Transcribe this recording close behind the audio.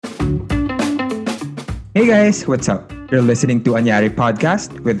Hey guys, what's up? You're listening to Anyari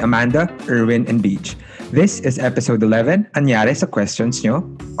Podcast with Amanda, Erwin, and Beach. This is episode 11, Anyari sa Questions Nyo,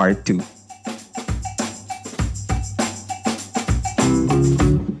 Part 2.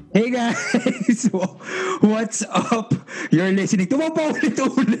 Hey guys! What's up? You're listening to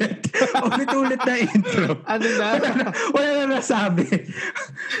paulit-ulit. Ulit-ulit na intro. Ano na? Wala na nasabi.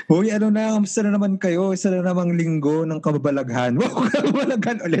 Uy, kamusta na naman kayo? Isa na namang linggo ng kababalaghan. Wow,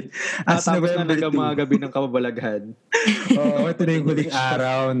 kababalaghan ulit. Tapos na mga gabi ng kababalaghan. Oo, ito na yung huling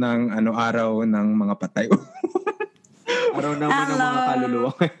araw ng mga patay. Araw naman ng mga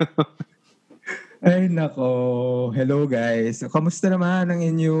kaluluwa. Ay, nako. Hello, guys. Kamusta naman ang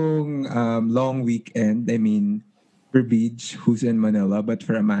inyong long weekend? I mean, for Beach, who's in Manila, but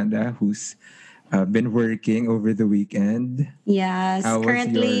for Amanda, who's been working over the weekend. Yes, I've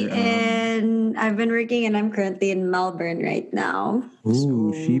been working and I'm currently in Melbourne right now.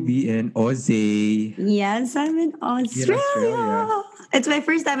 Ooh, she be in Aussie. Yes, I'm in Australia. It's my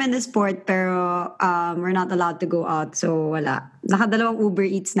first time in the sport, pero we're not allowed to go out, so wala. Nakadalawang Uber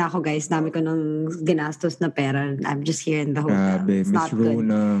Eats na ako, guys. Dami ko nung ginastos na pera. I'm just here in the hotel. Grabe,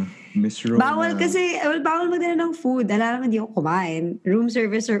 Miss Rona. Bawal kasi, bawal magdala ng food. Alam naman, hindi ako kumain. Room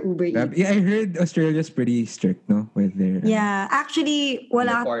service or Uber Eats. Yeah, I heard Australia's pretty strict, no? With their... Yeah, actually,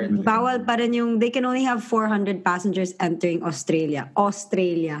 bawal pa rin yung, they can only have 400 passengers entering Australia.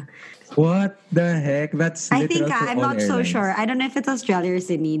 What the heck? That's literal for I'm all not so airlines. sure. I don't know if it's Australia or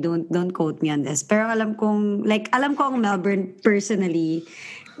Sydney. Don't quote me on this. Pero alam ko ang Melbourne personally,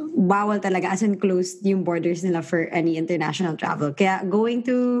 bawal talaga, as in closed yung borders nila for any international travel. Kaya going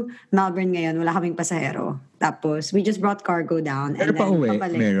to Melbourne ngayon, wala kaming pasahero. Tapos, we just brought cargo down. Pero and then pauwi,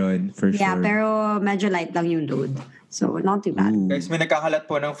 pabalik. meron, for sure. Yeah, pero medyo light lang yung load. So, not too bad. Ooh. Guys, may nagkakalat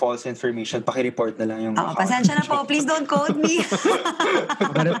po ng false information. Paki-report na lang yung... Pasensya na po. Please don't quote me.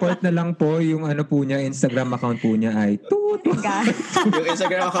 Maka-report na lang po yung Instagram account po niya ay Yung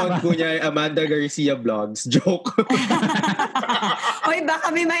Instagram account po niya ay Amanda Garcia Vlogs. Joke. Oy,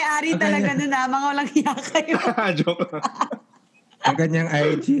 baka may may-ari talaga nun na. Mga walang hiya kayo. Joke. Ang kanyang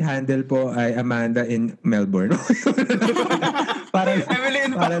IG handle po ay Amanda in Melbourne.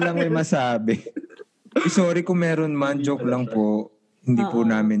 para lang may masabi. Sorry kung meron man, joke lang po. Hindi po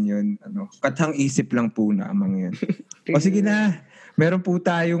namin yun. Katang isip lang po naman yun. O sige na, meron po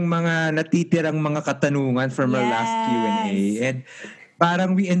tayong mga natitirang mga katanungan from our last Q&A. And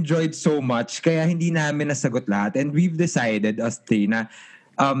parang we enjoyed so much, kaya hindi namin nasagot lahat. And we've decided, us three, na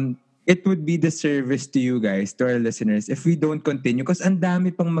it would be disservice to you guys, to our listeners, if we don't continue. Because ang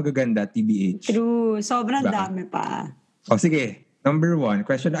dami pang magaganda, TBH. True. Sobrang dami pa. O sige.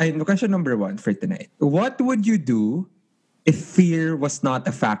 Question number one for tonight. What would you do if fear was not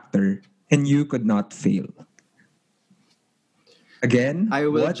a factor and you could not fail? Again, I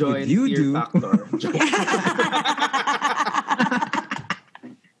will what join would you Fear do? Factor.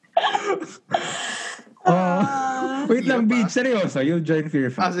 Wait lang, Beach. Seryoso, you'll join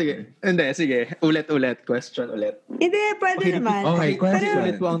Fear Factor. Sige. Hindi, sige. Ulit. Question ulit. Hindi, pwede naman. Okay, question.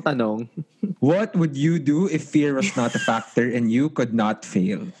 Ulit po ang tanong. What would you do if fear was not a factor and you could not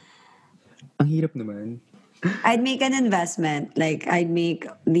fail? Ang hirap naman. I'd make an investment. Like, I'd make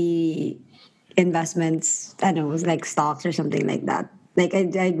the investments, I don't know, like stocks or something like that. Like,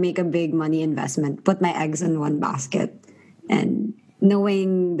 I'd make a big money investment, put my eggs in one basket, and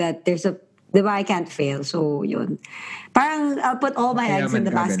knowing that diba, I can't fail. So, yun. Parang, I'll put all my eggs in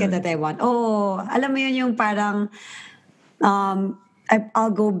the basket that I want. Oh, alam mo yun yung parang,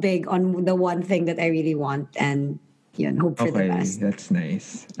 I'll go big on the one thing that I really want and yun, hope for the best. Okay, that's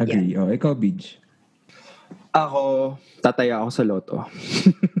nice. Agree. Yeah. Ikaw, Beach. Ako, tataya ako sa loto.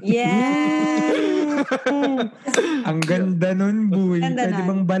 Yeah! Ang ganda nun, boy. Ganda Pwede nun.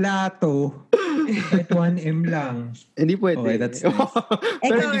 bang balato? Kahit 1M lang. Hindi pwede. Okay, that's nice.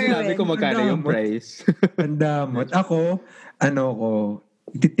 Pero Ikaw, hindi sinabi Erwin. ko magkano yung price. Ang damot. Ako,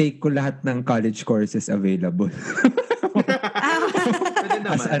 iti-take ko lahat ng college courses available. Pwede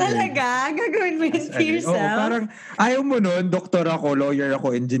naman. Talaga? Gagawin mo yun for yourself? Oo, parang ayaw mo nun, doktor ako, lawyer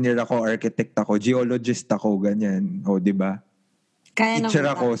ako, engineer ako, architect ako, geologist ako, ganyan. O, di ba? Kaya Teacher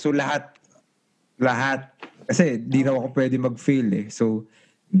naman. ako. So, lahat. Kasi di raw ako pwede mag-fail eh. So,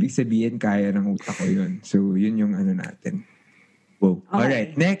 ibig sabihin, kaya ng utak ko yun. So, yun yung natin. Wow. Okay.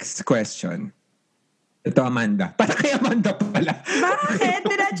 Alright, next question. Ito, Amanda. Para kay Amanda pala. Bakit?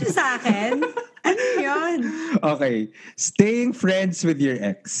 Diretso sa akin? Ano yun? Okay. Staying friends with your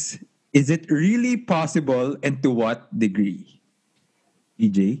ex. Is it really possible and to what degree?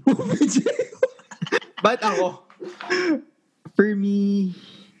 PJ? PJ? But ako, for me,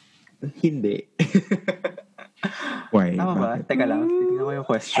 hindi. Why? Tama ba? Bakit? Teka lang, tignan ko yung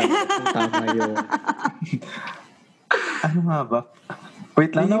question. Kung tama yung... Ano nga ba?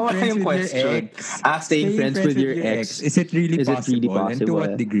 Wait lang, nawala friends yung with your question. ex. Staying friends friends with your ex. Is it really Is it possible? really And to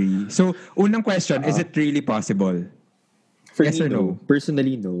what possible? degree? So, unang question, is it really possible? For Yes me, or no?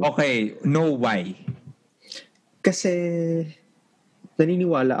 Personally, no. Okay, no, why? Kasi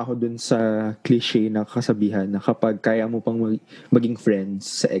naniniwala ako dun sa cliche na kasabihan na kapag kaya mo pang maging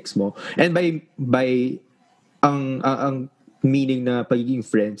friends sa ex mo. And by ang meaning na pagiging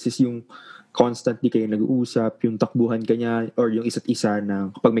friends is yung constantly kayo nag-uusap, yung takbuhan kanya or yung isa't isa na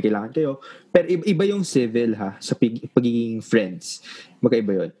kapag may kailangan kayo. Pero iba yung civil sa pagiging friends.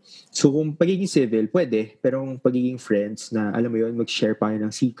 Magkaiba yun. So kung pagiging civil, pwede. Pero kung pagiging friends na, alam mo yun, mag-share pa kayo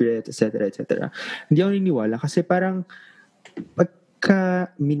ng secret, etc. etc. Hindi ako naniniwala kasi parang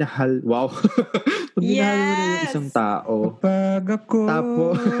pagka minahal, wow. Pag minahal mo na yung isang tao, Pag ako...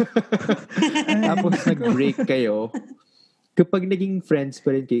 tapos nag-break kayo, kapag naging friends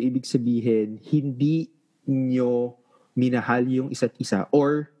pa rin kayo, ibig sabihin, hindi nyo minahal yung isa't isa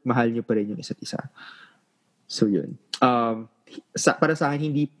or mahal nyo pa rin yung isa't isa. So, yun. Para sa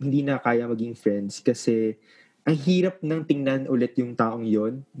akin, hindi na kaya maging friends kasi ang hirap nang tingnan ulit yung taong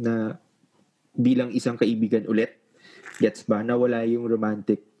yon na bilang isang kaibigan ulit. Gets ba? Nawala yung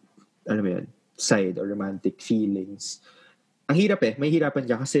romantic, ano yun, side or romantic feelings. Ang hirap may hirapan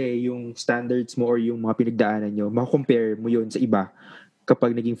ka kasi yung standards mo or yung mga pinagdaanan nyo, makakompare mo yun sa iba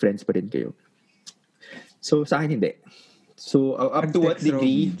kapag naging friends pa rin kayo. So, sa akin hindi. So, up to what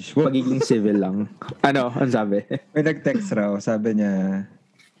degree, pagiging civil lang. Ano? Ang sabi? May nag-text raw, sabi niya,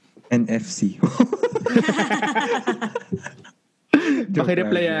 NFC.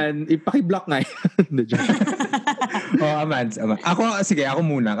 Paki-replyan, ipaki-block nga yan. Amans. Ako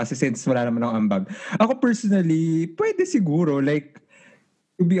muna kasi since wala naman akong ambag. Ako personally, pwede siguro. Like,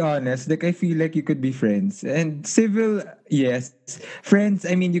 to be honest, like I feel like you could be friends. And civil, yes. Friends,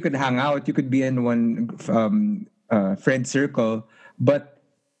 I mean, you could hang out. You could be in one friend circle. But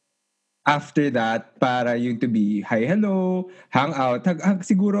after that, para yung to be hi, hello, hang out.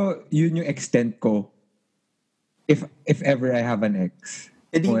 Siguro, yun yung extent ko. If ever I have an ex.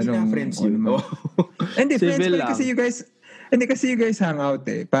 Hindi na friends yun. Hindi, friends Civil pa rin kasi you guys hang out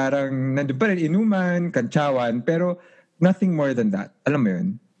Parang nandun pa rin, inuman, kantsawan, pero nothing more than that. Alam mo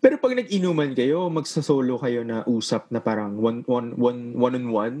yun? Pero pag nag-inuman kayo, magsasolo kayo na usap na parang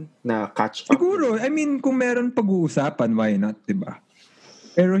one-on-one na catch up. Siguro, I mean, kung meron pag-uusapan, why not, diba?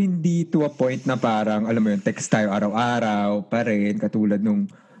 Pero hindi to a point na parang, alam mo yun, text tayo araw-araw pa rin, katulad nung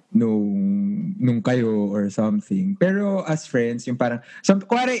kayo or something. Pero as friends, yung parang,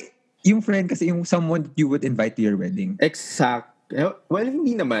 kuwari, yung friend kasi yung someone that you would invite to your wedding. Exact. Well,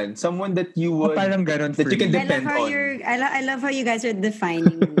 hindi naman. Someone that you would... parang ganun that you can depend on. I love how you guys are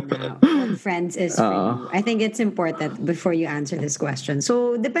defining now what friends is for you. I think it's important before you answer this question.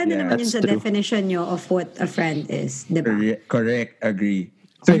 So, depende naman yun sa definition nyo of what a friend is. Diba? Correct. Agree.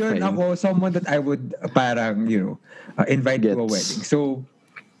 So, yun ako, someone that I would parang, invite to a wedding. So,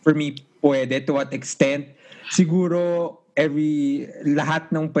 for me, pwede. To what extent? Siguro,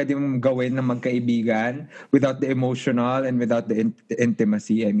 lahat ng pwede mong gawin ng magkaibigan without the emotional and without the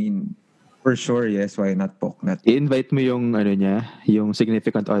intimacy. I mean, for sure, yes. Why not poknat? I-invite mo yung yung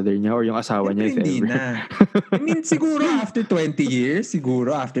significant other niya or yung asawa niya. Hindi na. I mean, siguro after 20 years,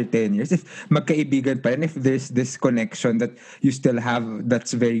 siguro after 10 years, if magkaibigan pa rin, if there's this connection that you still have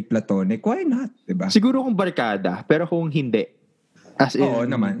that's very platonic, why not? Diba? Siguro kung barkada, pero kung hindi, as in, oo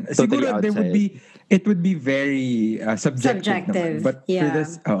naman. Totally Siguro outside. it would be very subjective naman. But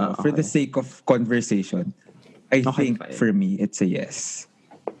for the sake of conversation, I think fine. For me, it's a yes.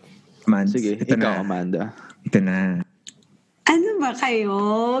 Man, sige, ikaw, Amanda. Ito na. Ano ba kayo?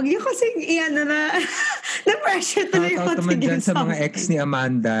 Yung kasing na-pressure tuloy ako naman dyan sa mga ex ni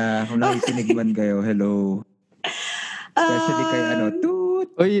Amanda. Kung nakikinig man kayo, hello. Especially kay Toot.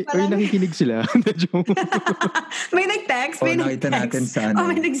 Oy, nakikinig sila. May nag-text? Nakita natin sa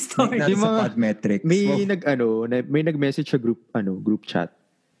may nag-story. Nakita natin sa Podmetrics. May nag-message sa group chat.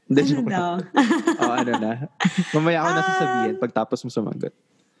 Ano daw? Mamaya ako nasasabihin pagtapos mo sumagot.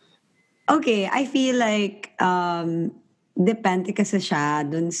 Okay, I feel like depende kasi siya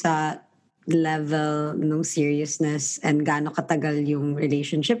dun sa level ng seriousness and gaano katagal yung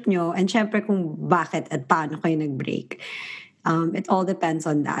relationship nyo. And syempre kung bakit at paano kayo nag-break. It all depends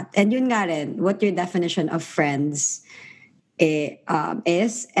on that. And yun nga rin, what your definition of friends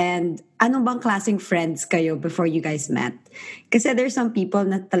is, and ano bang klaseng friends kayo before you guys met? Kasi there's some people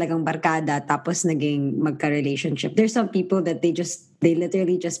na talagang barkada tapos naging magka-relationship. There's some people that they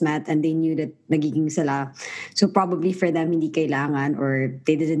literally just met and they knew that nagiging sila. So probably for them hindi kailangan, or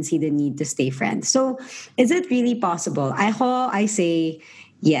they didn't see the need to stay friends. So is it really possible? I say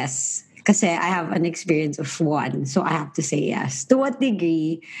yes. Kasi I have an experience of one, so I have to say yes. To what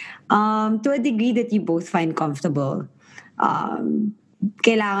degree? To a degree that you both find comfortable.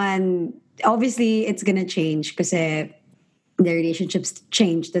 Kailangan, obviously, it's gonna change kasi the relationships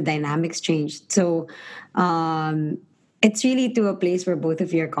change, the dynamics change. So, it's really to a place where both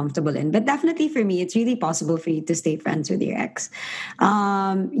of you are comfortable in. But definitely for me, it's really possible for you to stay friends with your ex.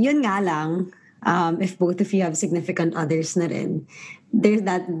 Yun nga lang, if both of you have significant others na rin, there's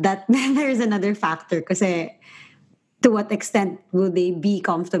that there's another factor kasi to what extent will they be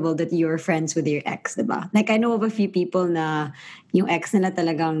comfortable that you're friends with your ex, diba? Like, I know of a few people na yung ex nila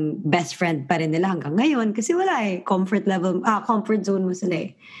talagang best friend pa rin nila hanggang ngayon kasi wala comfort zone mo sila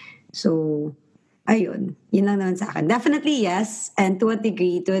eh. So, ayun. Yun lang naman sa akin. Definitely yes, and to a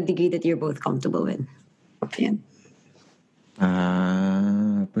degree that you're both comfortable with. Ayan.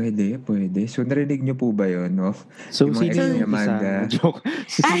 Pwede. So, narinig niyo po ba yun, no? So, Yung mga sino ex ni yung Amanda. isa? Joke.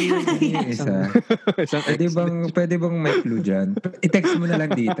 Yung isa. Pwede bang may clue dyan? I-text mo na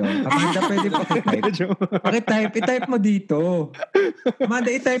lang dito. Amanda, pwede pa i-type. I-type mo dito. Amanda,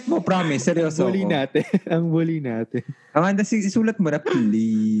 i-type mo. Promise. Seryoso Bully ako. natin. Ang bully natin. Amanda, isulat mo na,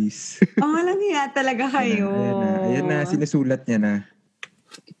 please. Alam niya talaga kayo. Ayan na. Sinusulat niya na.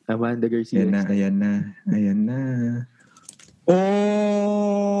 Amanda Garcia. Ayan na.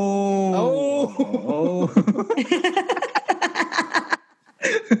 Oh!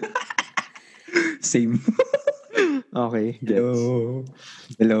 Same. Okay, gets.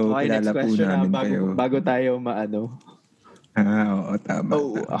 Hello, Okay, next kilala po question na namin kayo. bago tayo maano. Oo, tama.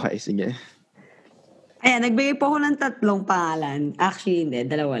 Okay, sige. Ayan, nagbigay po ako ng 3 pangalan. Actually, hindi.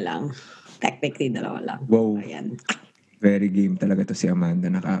 2 lang. Technically, 2 lang. Wow. Ayan. Very game talaga to si Amanda.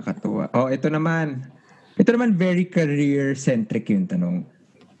 Nakakatuwa. Ito naman. Very career-centric yung tanong.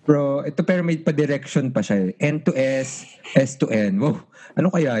 Pero may pa-direction pa siya. N to S, S to N. Wow. Ano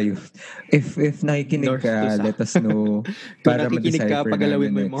kaya yun? If nakikinig North ka, to south. let us know. Kung nakikinig ka,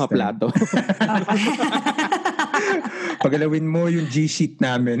 pagalawin mo yung mga plato. Pagalawin mo yung G-sheet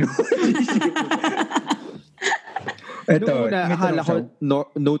namin. Noong una, akala ko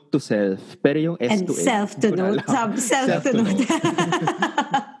note to self. Pero yung S And to N. self to note. Self to note.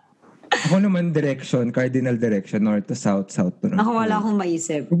 Ako naman cardinal direction, north to south, south to north. Ako wala akong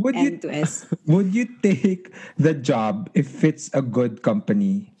maisip. N to S. Would you take the job if it's a good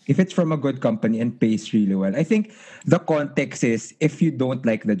company? If it's from a good company and pays really well? I think the context is if you don't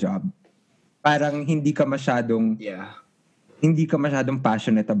like the job. Parang hindi ka masyadong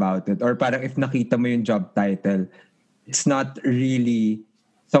passionate about it. Or parang if nakita mo yung job title, it's not really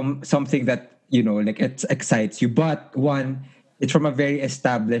something that, like it excites you. But one, it's from a very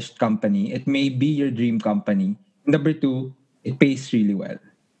established company. It may be your dream company. Number 2, it pays really well.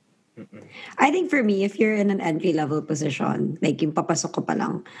 I think for me, if you're in an entry-level position, like yung papasok ko pa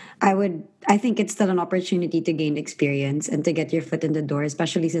lang, I think it's still an opportunity to gain experience and to get your foot in the door,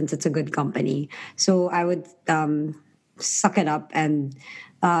 especially since it's a good company. So I would suck it up and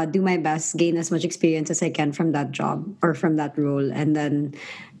do my best, gain as much experience as I can from that job or from that role, and then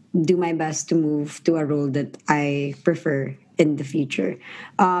do my best to move to a role that I prefer in the future.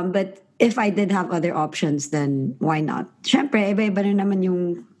 But if I did have other options, then why not? Siyempre, iba-iba na naman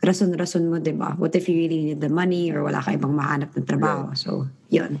yung rason-rason mo, di ba? What if you really need the money or wala ka ibang mahanap ng trabaho? Right. So,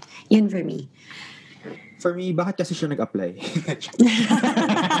 yun. Yun for me. For me, bakit kasi siya nag-apply?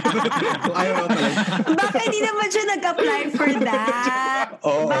 Kung ayaw mo pala. Baka hindi naman siya nag-apply for that.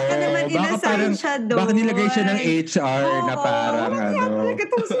 Baka naman inassign siya doon. Baka nilagay siya ng HR na parang Talaga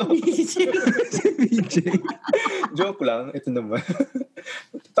itong si BJ. Si BJ. Joke lang. Ito naman.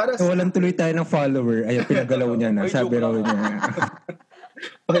 Walang tuloy tayo ng follower. Ay, pinagalaw niya na. Sabi raw niya.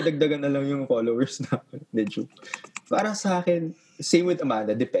 Pakidagdagan na lang yung followers na. Joke. Para sa akin, same with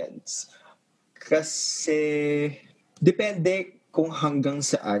Amanda, depends. Kasi, depende kung hanggang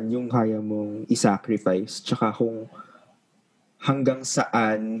saan yung kaya mong i-sacrifice, tsaka kung hanggang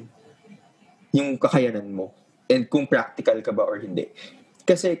saan yung kakayanan mo, and kung practical ka ba or hindi.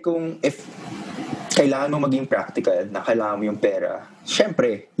 Kasi kung if kailangan mo maging practical, na kailangan mo yung pera,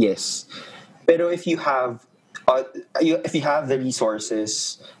 syempre, yes. Pero if you have the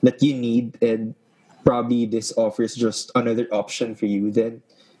resources that you need, and probably this offers just another option for you, then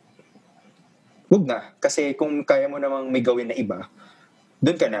huwag na. Kasi kung kaya mo namang may gawin na iba,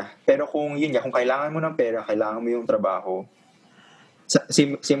 doon ka na. Pero kung kung kailangan mo ng pera, kailangan mo yung trabaho,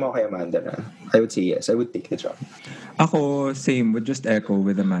 Same ako kay Amanda na. I would say yes. I would take the job. Ako, same, would just echo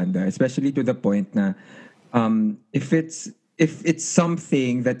with Amanda, especially to the point na if it's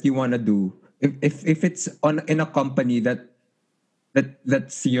something that you want to do, if it's in a company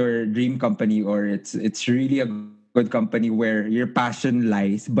that's your dream company, or it's really a good company where your passion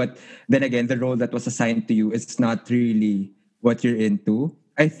lies, but then again the role that was assigned to you is not really what you're into,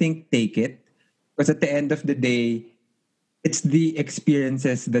 I think take it, because at the end of the day it's the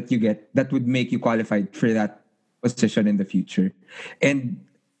experiences that you get that would make you qualified for that position in the future. And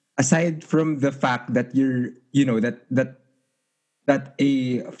aside from the fact that that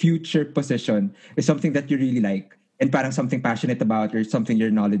a future position is something that you really like and parang something passionate about or something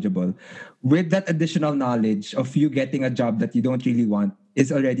you're knowledgeable, with that additional knowledge of you getting a job that you don't really want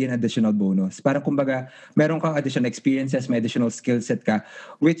is already an additional bonus. Parang kumbaga, meron kang additional experiences, may additional skill set ka,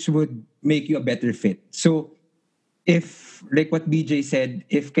 which would make you a better fit. So, if, like what BJ said,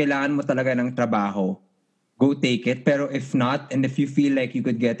 if kailangan mo talaga ng trabaho, go take it. Pero if not, and if you feel like you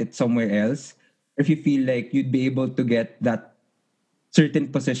could get it somewhere else, if you feel like you'd be able to get that certain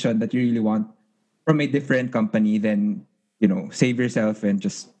position that you really want from a different company, then, save yourself and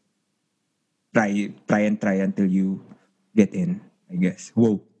just try until you get in, I guess.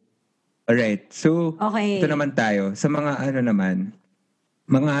 Whoa. Alright, so, Okay. ito naman tayo. Sa mga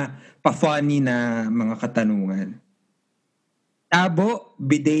mga pa-funny na mga katanungan. Tabo,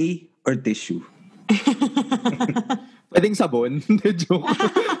 bidet, or tissue? Pwedeng sabon. Joke.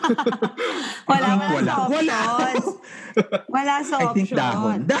 Wala Wala. sa options. Wala sa I think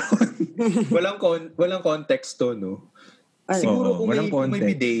option. dahon. walang context to, no? Siguro Oo, walang kung may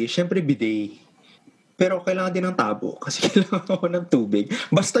context. bidet, syempre bidet. Pero kailangan din ng tabo kasi kailangan ako ng tubig.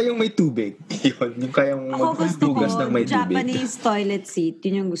 Basta yung may tubig. Yun, yung kayang Ako gusto ko, maghugas ng may tubig. Japanese toilet seat.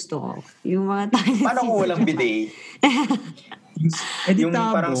 Yun yung gusto ko. Yung mga toilet Paano seats kung sa walang Japan. bidet? Edi Yung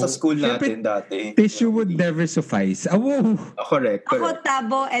tabo. parang sa school natin Siyempre, dati. tissue would never suffice. Wow. Correct. Ako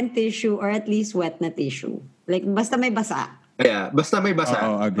tabo and tissue, or at least wet na tissue. Like, basta may basa. Kaya, basta may basa.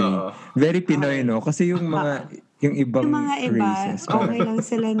 Oo, agree. Oo. Very Pinoy, no? Kasi yung ibang Yung mga iba, races, okay lang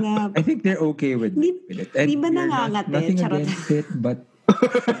sila na... I think they're okay with it. And di ba we're nangangatid? nothing Charot. against it, but...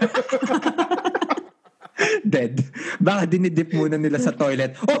 Dead. Baka dinidip muna nila sa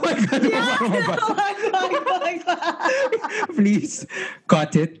toilet. Oh my God! Please,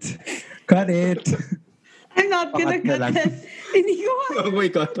 cut it. Cut it. I'm not gonna Pakat na lang. cut it. Hindi ko Oh my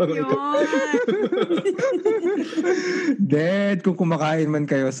God. Oh my God. yun. Dead. Kung kumakain man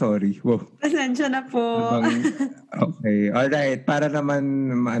kayo, sorry. Wow. Pasensya na po. Okay. Alright. Para naman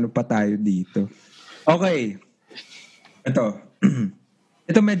maano pa tayo dito. Okay. Ito.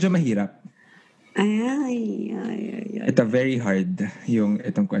 Ito medyo mahirap. Ay. Ito very hard yung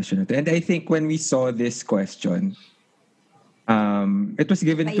itong question na to. And I think when we saw this question, it was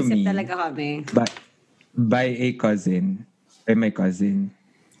given to Naisip me talaga kami. by my cousin.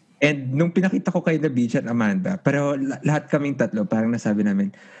 And nung pinakita ko kay na Beach at Amanda, pero lahat kaming tatlo, parang nasabi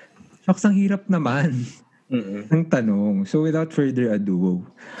namin, shucks, ang hirap naman ng tanong. So without further ado,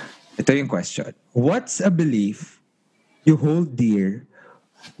 ito yung question. What's a belief you hold dear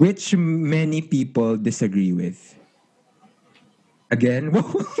which many people disagree with? Again?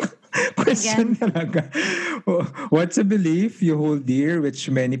 Question talaga. What's a belief you hold dear which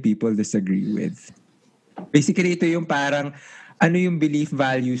many people disagree with? Basically, ito yung parang ano yung belief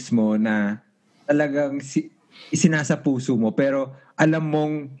values mo na talagang isinasa puso mo pero alam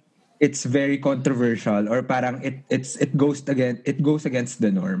mong it's very controversial or parang it goes against the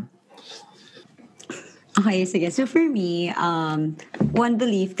norm. Okay, sige. So for me, one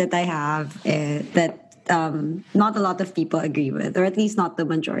belief that I have that not a lot of people agree with, or at least not the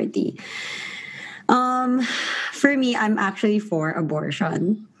majority. For me, I'm actually for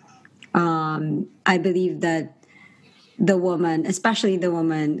abortion. I believe that the woman, especially the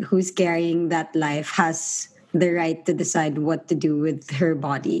woman who's carrying that life, has the right to decide what to do with her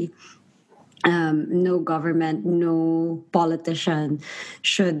body. No government, no politician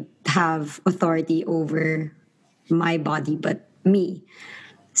should have authority over my body but me.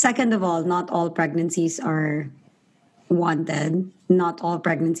 Second of all, not all pregnancies are wanted. Not all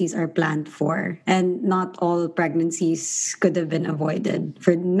pregnancies are planned for. And not all pregnancies could have been avoided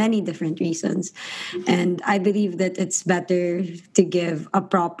for many different reasons. And I believe that it's better to give a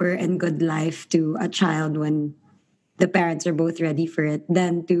proper and good life to a child when the parents are both ready for it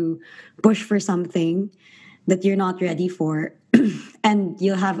than to push for something that you're not ready for and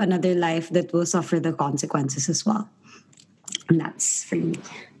you'll have another life that will suffer the consequences as well. And that's for me.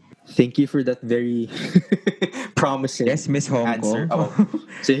 Thank you for that very promising Yes, Miss Hong answer. Kong. Oh.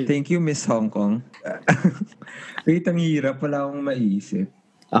 Sige. Thank you, Miss Hong Kong. Wait, ang hirap. Wala akong maisip.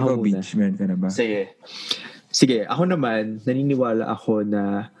 Ikaw, Ako muna. Beach, meron ka na ba? Sige, ako naman, naniniwala ako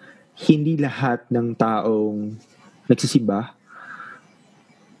na hindi lahat ng taong nagsisimba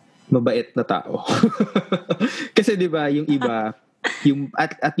mabait na tao. Kasi 'di ba, yung iba, yung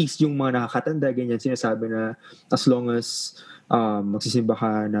at least yung mga nakakatanda ganyan sinasabi na as long as magsisimba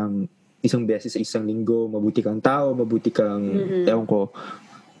ka ng isang beses sa isang linggo, mabuti kang tao, mabuti kang ewan ko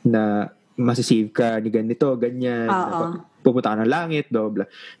na masisave ka ni ganito, ganyan, pupunta ka ng langit, blah, blah.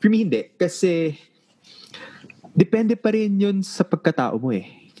 For me, hindi. Kasi depende pa rin yun sa pagkatao mo eh.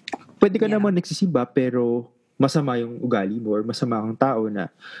 Pwede ka naman nagsisimba pero masama yung ugali mo or masama kang tao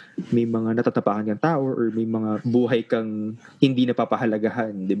na may mga natatapakan kang tao or may mga buhay kang hindi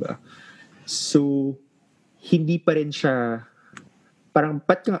napapahalagahan, di ba? So, hindi pa rin siya parang,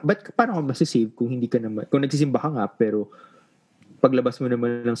 paano ka masisave kung hindi ka naman, kung nagsisimba ka nga pero paglabas mo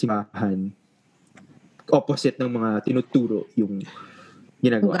naman ng simbahan, opposite ng mga tinuturo yung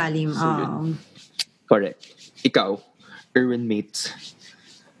ginagawa. Ugali mo. So, correct. Ikaw, Erwin Mates.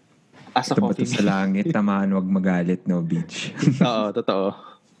 Asa Ito ba coffee ito sa langit? Tamaan, wag magalit, no, Beach. Oo, totoo.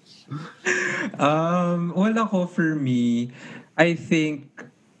 Well, ako, for me, I think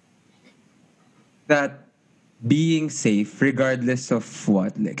that being safe, regardless of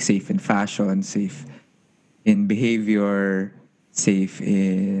what, like safe in fashion, safe in behavior, safe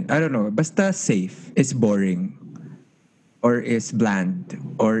in, I don't know, basta safe is boring or is bland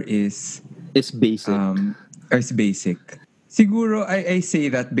or is It's basic. is basic. Siguro I say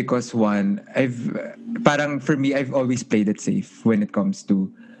that because one, parang for me, I've always played it safe when it comes to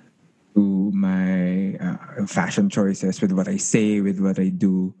my fashion choices, with what I say, with what I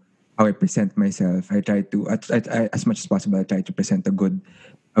do, how I present myself. I try to, as much as possible, I try to present a good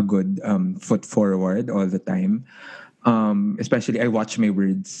foot forward all the time. Especially I watch my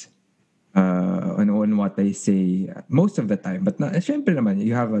words on what I say most of the time. But syempre naman,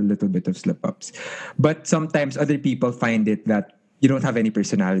 you have a little bit of slip-ups. But sometimes other people find it that you don't have any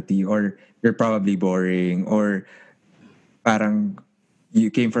personality or you're probably boring or parang you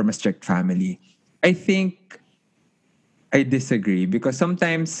came from a strict family. I think I disagree because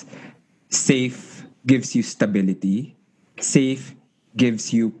sometimes safe gives you stability. Safe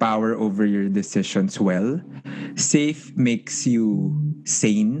gives you power over your decisions well. Safe makes you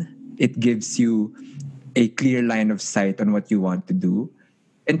sane. It gives you a clear line of sight on what you want to do.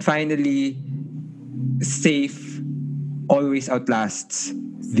 And finally, safe always outlasts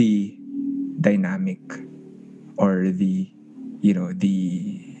the dynamic or the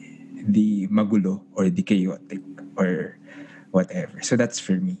magulo or the chaotic or whatever. So that's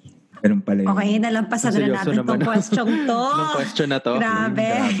for me. Ganun pala yun. Okay, nalampasan na natin tong question to. Nung question na to.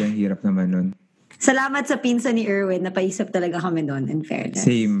 Grabe. Ang hirap naman nun. Salamat sa pinsan ni Erwin. Napaisip talaga kami doon, in fairness.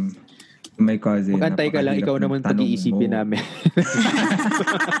 Same. My cousin. Mag-antay ka lang, ikaw naman pag-iisipin namin.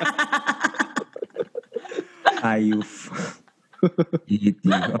 Ayuf. Hihit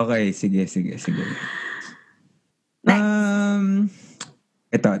you. Okay, sige.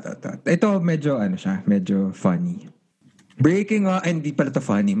 Ito medyo siya, medyo funny. Breaking up, hindi pala to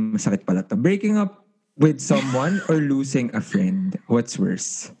funny, masakit pala to. Breaking up with someone or losing a friend, what's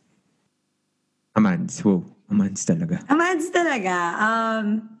worse? Amans. Wow, Amans talaga.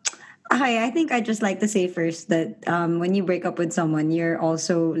 Okay, I think I'd just like to say first that when you break up with someone, you're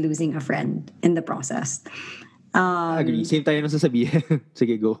also losing a friend in the process. Agree. Same tayo nang sasabihin.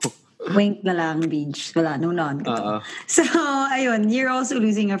 Sige, go. Wink na lang, Beach. Wala, no. So, ayun, you're also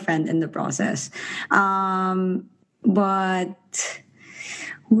losing a friend in the process. But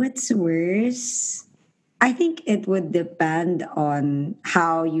what's worse? I think it would depend on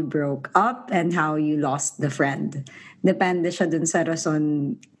how you broke up and how you lost the friend. Depende siya dun sa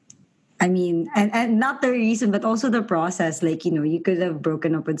rason. I mean, and not the reason, but also the process. Like, you could have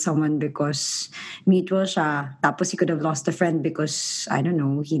broken up with someone because mutual siya. Tapos you could have lost a friend because, I don't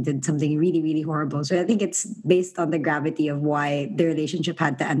know, he did something really, really horrible. So I think it's based on the gravity of why the relationship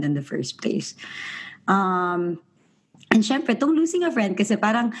had to end in the first place. And syempre, itong losing a friend kasi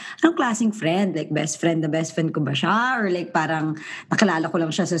parang, anong klaseng friend? Like, best friend ko ba siya? Or like, parang nakilala ko lang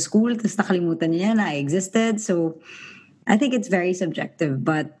siya sa school tapos nakalimutan niya na I existed. So, I think it's very subjective.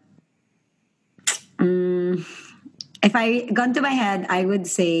 But, if I gun to my head, I would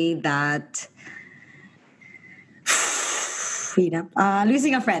say that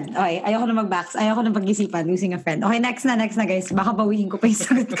losing a friend. Okay, ayoko na pag-isipan. Losing a friend. Okay, next na guys. Baka bawiin ko pa yung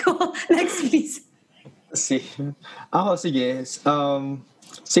sagot ko. Next, please. Ako, sige.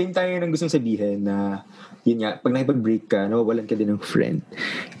 Same tayo nang gustong sabihin na, yun nga, pag nakipag-break ka, nawawalan ka din ng friend.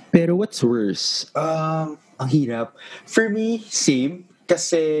 Pero what's worse? Ang hirap. For me, same.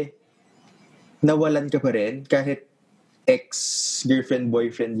 Kasi, nawalan ka pa rin kahit ex-girlfriend,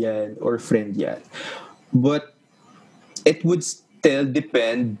 boyfriend yan, or friend yan. But it would still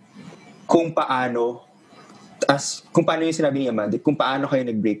depend kung paano yung sinabi ni Amanda, kung paano kayo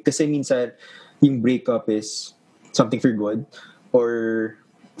nag-break. Kasi minsan, yung breakup is something for good. Or,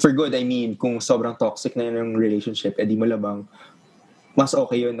 for good, I mean, kung sobrang toxic na yun yung relationship, edi malamang, mas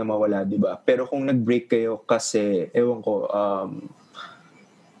okay yun na mawala, di ba? Pero kung nag-break kayo kasi, ewan ko,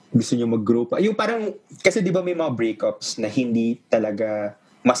 gusto nyo mag-grow pa. Yung parang, kasi di ba may mga breakups na hindi talaga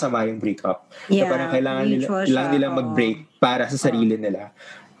masama yung breakup. Yeah, so parang kailangan lang nila mag-break para sa sarili nila.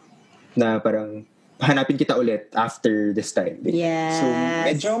 Na parang, hanapin kita ulit after this time. Yes. So,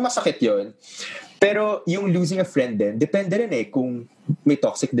 medyo masakit yun. Pero yung losing a friend din, depende rin kung may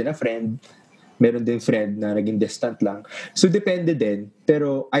toxic din na friend, meron din friend na naging distant lang. So, depende din.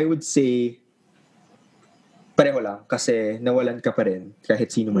 Pero I would say, pareho lang kasi nawalan ka pa rin kahit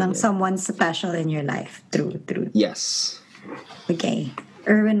sino man Ng someone special in your life. True. Yes. Okay.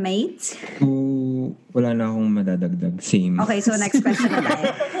 Erwin, mate? Wala na akong madadagdag. Same. Okay, so next question na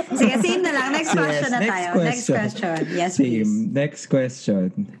tayo. Sige, same na lang. Next question na tayo. Next question. Yes, please. Same. Next question.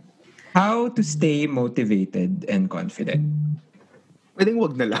 How to stay motivated and confident? Pwedeng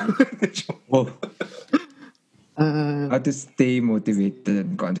wag na lang. Wow. How to stay motivated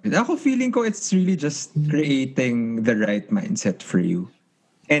and confident. Ako feeling ko it's really just creating the right mindset for you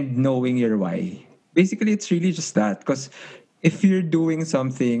and knowing your why. Basically, it's really just that. Because if you're doing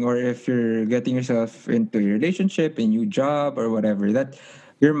something or if you're getting yourself into a relationship, a new job or whatever, that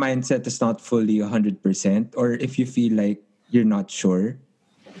your mindset is not fully 100%, or if you feel like you're not sure,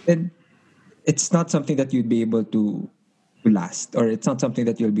 then it's not something that you'd be able to last, or it's not something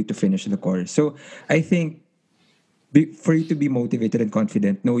that you'll be to finish the course. So I think for you to be motivated and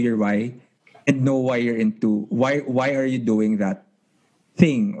confident, know your why and know why you're into, why are you doing that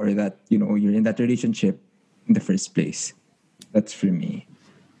thing, or that, you're in that relationship in the first place. That's for me.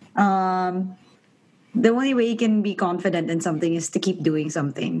 The only way you can be confident in something is to keep doing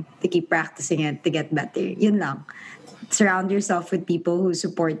something, to keep practicing it, to get better. Yun lang. Surround yourself with people who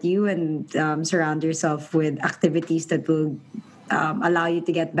support you, and surround yourself with activities that will allow you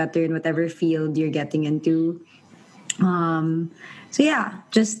to get better in whatever field you're getting into. So yeah,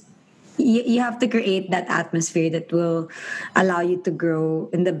 just you have to create that atmosphere that will allow you to grow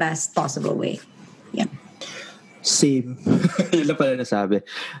in the best possible way. Yeah. Same. Yun lang pala nasabi.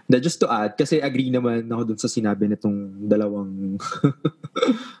 Just to add, kasi agree naman ako dun sa sinabi nitong dalawang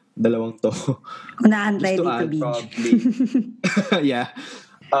to. Unaantay Just to dito, add, Beach. probably. Yeah.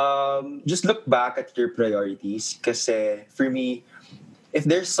 Just look back at your priorities, kasi for me, if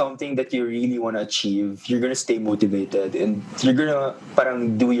there's something that you really want to achieve, you're gonna stay motivated and you're gonna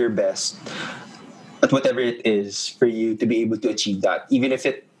parang do your best at whatever it is for you to be able to achieve that, even if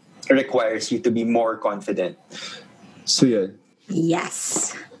it requires you to be more confident. So yun.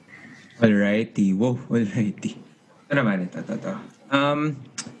 Yes. Alrighty. Wow, alrighty. Ito naman, ito.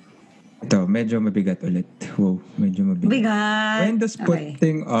 Ito, medyo mabigat ulit. Wow, medyo mabigat. Bigat. When does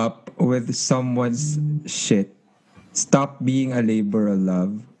putting up with someone's shit stop being a labor of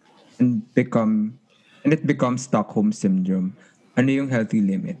love and it becomes Stockholm syndrome? Ano yung healthy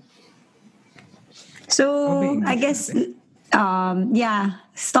limit? So, English I guess, natin?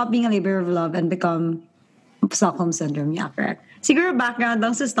 stop being a labor of love and become Stockholm syndrome. Yeah, correct. Siguro background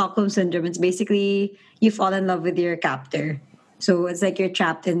lang sa Stockholm syndrome, it's basically you fall in love with your captor. So it's like you're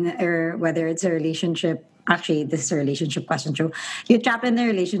trapped in, or whether it's a relationship, actually this is a relationship question, so you're trapped in a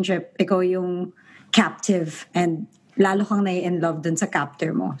relationship, ikaw yung captive, and lalo kang in love dun sa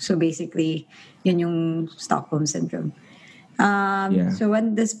captor mo. So basically, yun yung Stockholm syndrome. So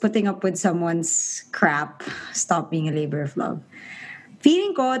when this putting up with someone's crap stop being a labor of love,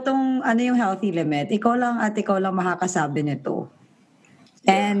 feeling ko itong yung healthy limit, ikaw lang makakasabi nito.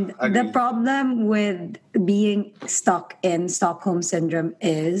 And the problem with being stuck in Stockholm syndrome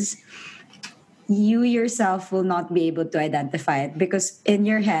is you yourself will not be able to identify it, because in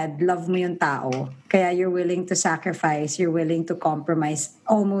your head, love mo yung tao. Kaya you're willing to sacrifice, you're willing to compromise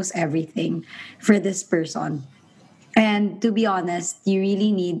almost everything for this person. And to be honest, you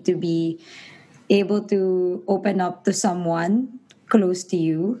really need to be able to open up to someone close to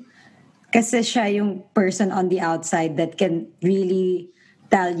you. Kasi siya yung person on the outside that can really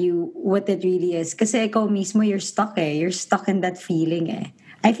tell you what it really is. Kasi ikaw mismo, you're stuck You're stuck in that feeling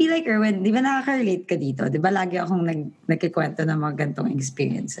I feel like, Erwin, di ba nakaka-relate ka dito? Di ba lagi akong nagkikwento ng mga gantong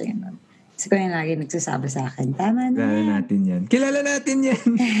experience sa'yo? Kasi ko yung lagi nagsasabi sa akin, tama na. Kilala natin yan.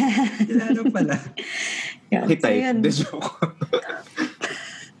 Kilala pala. Yun. Type. The joke.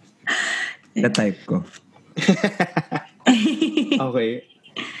 Na-type ko. Okay.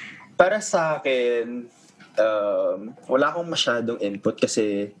 Para sa akin, wala akong masyadong input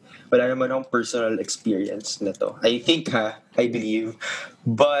kasi wala naman akong personal experience na to. I believe.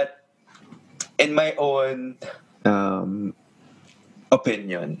 But in my own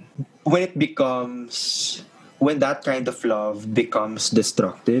opinion, when that kind of love becomes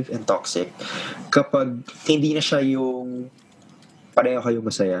destructive and toxic, kapag hindi na siya yung pareho kayo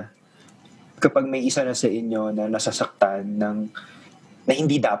masaya, kapag may isa na sa inyo na nasasaktan na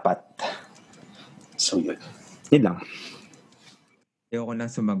hindi dapat. So yun. Yun lang. Ayoko na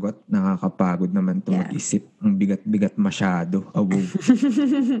sumagot. Nakakapagod naman ito mag-isip. Ang bigat-bigat masyado.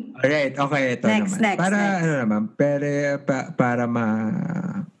 Alright, okay. Ito Next. Ano naman, para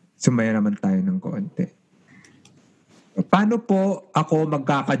sumaya naman tayo ng konti. Paano po ako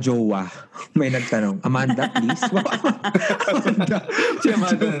magkakajowa? May nagtanong. Amanda, please. Amanda. Si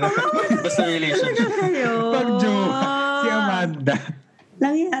Amanda na. Basta relationship. Pag-jowa. Si Amanda.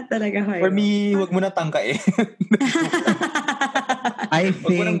 Langya talaga kayo. For me, huwag mo na tangkain. I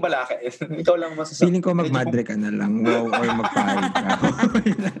Huwag mo nang think, balakain. Ikaw lang masasabi. feeling ko magmadre ka na lang. Wow, or magpahid ka.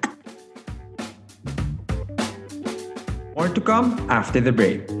 More to come after the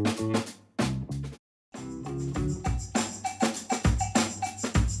break.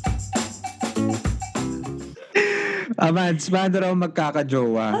 Amans, paano raw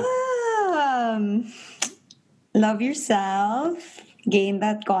magkakajowa? Love yourself, gain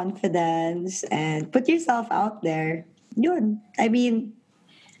that confidence, and put yourself out there. Yun. I mean,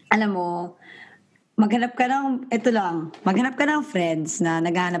 alam mo, maghanap ka ng friends na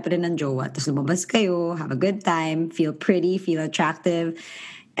naghahanap rin ng jowa. Tapos lumabas kayo, have a good time, feel pretty, feel attractive,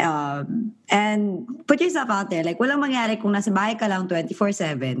 and put yourself out there. Like, walang mangyari kung nasa bahay ka lang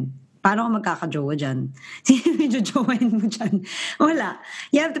 24/7. Paano ka magkakajowa dyan? Sino yung jojowain mo dyan? Wala.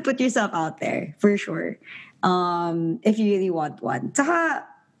 You have to put yourself out there, for sure. If you really want one. Tsaka,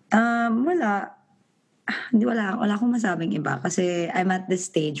 wala akong masabing iba kasi I'm at this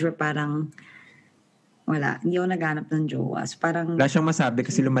stage where parang hindi ako naghanap ng jowa. So parang Wala siyang masabi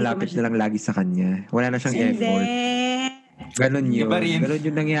kasi lumalapit na lang lagi sa kanya. Wala na siyang effort. Ganon yun. Iba rin. Ganon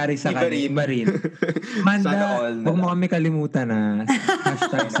yung nangyari sa Iba kanya. rin. Iba rin. Sana Manda, all na huwag mo lang. kami kalimutan na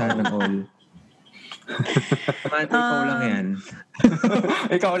 #sana all. Manda, ikaw lang yan.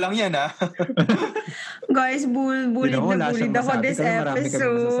 Ikaw lang yan, ha? guys, bullied Wala siyang ako masabi this kasi marami kami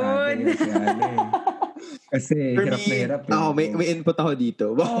episode. masasabi. Kasi For hirap me, na hirap. Ako, may input ako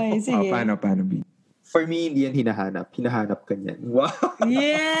dito. Wow. Ay, sige. Paano, B? For me, hindi yan hinahanap. Hinahanap ka niyan. Wow.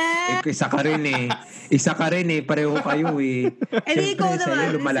 Yeah! Isa ka rin eh. Pareho kayo eh. di ikaw Siyempre, naman.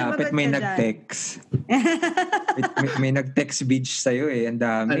 sa'yo lumalapit. Sumagot May ka dyan. nag-text. may nag-text bitch sa'yo eh. Ang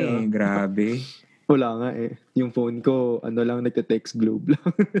dami eh. Grabe. Wala nga eh. Yung phone ko, lang, nagte-text Globe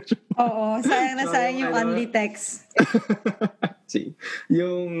lang. Oo, sayang na sayang yung only text. See,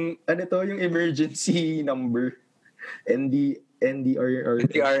 yung emergency number.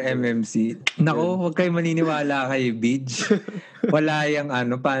 RMMC. Nako, huwag kayo maniniwala kay Bidge. Wala yung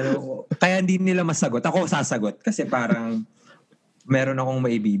paano. Kaya hindi nila masagot. Ako sasagot kasi parang meron akong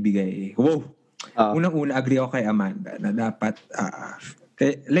maibibigay. Wow. Unang-una, agree ako kay Amanda na dapat,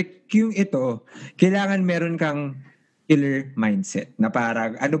 like yung ito, kailangan meron kang killer mindset na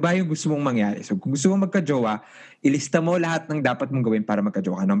parang ano ba yung gusto mong mangyari. So kung gusto mong magka-jowa, ilista mo lahat ng dapat mong gawin para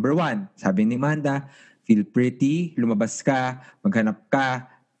magka-jowa. Number 1, sabi ni Amanda, feel pretty, lumabas ka, maghanap ka.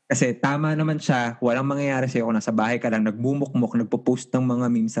 Kasi tama naman siya, walang mangyayari sa'yo kung nasa bahay ka lang, nagmumukmuk, nagpo-post ng mga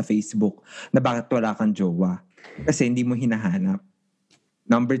memes sa Facebook na bakit wala kang jowa. Kasi hindi mo hinahanap.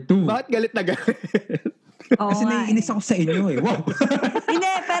 Number 2. Bakit galit na galit? Oo Kasi nga. naiinis ako sa inyo eh. Wow. Hindi,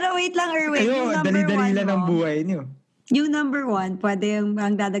 pero wait lang, Erwin. Kayo, Yung number dali-dali 1 lang ang mo, buhay niyo. yung number 1, pwede yung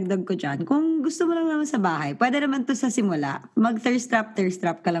ang dadagdag ko dyan. Kung gusto mo lang naman sa bahay, pwede naman to sa simula. Mag-thirst trap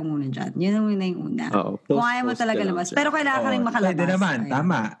ka lang muna dyan. Yun ang muna yung una. Oo, Kung ayaw mo post talaga ka lang lumabas. dyan. Pero kailangan ka rin makalabas. Pwede naman. Ayun.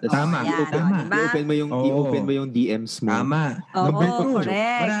 Tama. yan. Tama. Diba? I-open mo yung DMs mo. Tama. Oo, Number 2,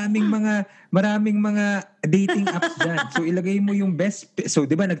 correct. maraming mga dating apps dyan. So, ilagay mo yung best. So,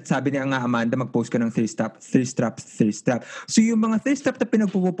 di ba nagsabi niya nga Amanda, mag-post ka ng thirst trap. So, yung mga thirst trap na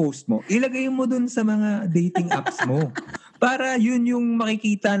pinagpo-post mo, ilagay mo dun sa mga dating apps mo. Para yun yung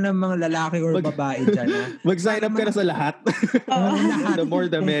makikita ng mga lalaki or babae dyan. Mag-sign up ka na sa lahat. Lahat. The more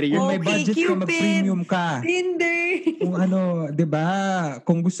the merrier. Kung may Okay, budget ka, Cupid. mag-premium ka. Tinder. Kung di ba?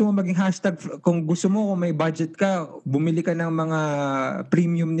 Kung gusto mo maging kung may budget ka, bumili ka ng mga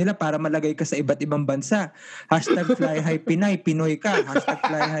premium nila para malagay ka sa iba't ibang bansa. #FlyHighPinay, Pinoy ka.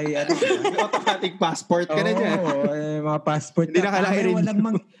 #FlyHigh, Automatic passport ka na dyan. Oo, mga passport Hindi na kailangan Pero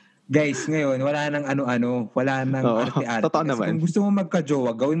i-renew. Guys, ngayon, wala nang ano-ano. Wala nang Oo, arte-arte. totoo Kasi naman. kung gusto mo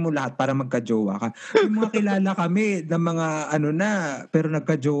magka-jowa, gawin mo lahat para magka-jowa ka. May mga kilala kami ng mga ano na, pero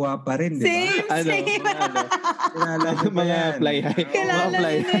nagka-jowa pa rin, di ba? Same, Ano, same. Kilala nyo na mga yan. fly high. Mga Kilala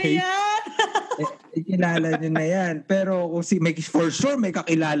fly niyo na high. yan. Kilala nyo na yan. Pero kung for sure may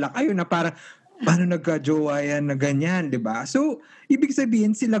kakilala kayo na para paano nagka-jowa yan na ganyan, di ba? So, ibig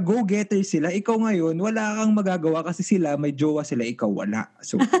sabihin sila go-getter sila. Ikaw ngayon, wala kang magagawa kasi sila may jowa sila, ikaw wala.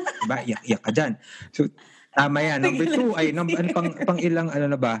 So, diba? Iyak-iyak ka dyan. So, tama yan. Number 2 ay pang ilang ano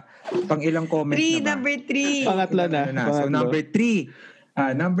na ba? Pang ilang comment na ba? Number 3. Pangatlo na. So, number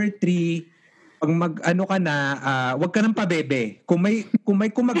 3. Number 3, pag mag-ano ka na, wag ka nang pabebe. Kung may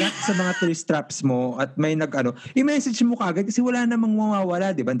kumagat sa mga thirst traps mo at may i-message mo kagad kasi wala namang mawawala,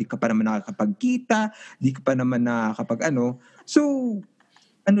 di ba? Hindi ka pa naman nakakapagkita, hindi ka pa naman nakakapag-ano. So,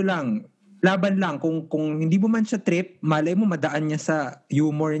 laban lang. Kung hindi mo man siya trip, malay mo madaan niya sa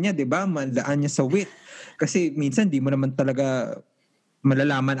humor niya, di ba? Madaan niya sa wit. Kasi minsan di mo naman talaga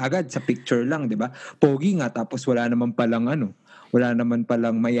malalaman agad sa picture lang, di ba? Pogi nga, tapos wala naman palang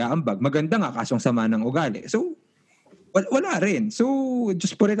mayaambag. Maganda nga, kasong sama ng ugali. So, wala rin. So,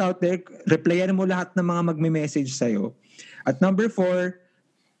 just put it out there. Replyan mo lahat ng mga magme-message sa'yo. At number 4,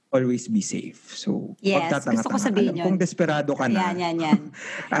 always be safe. So, Yes, wag tatanga-tanga. gusto ko sabihin yun. Kung desperado ka na. Yan.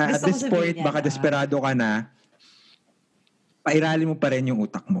 At Gusto ko this sabihin point, yan, baka desperado ka na, pairali mo pa rin yung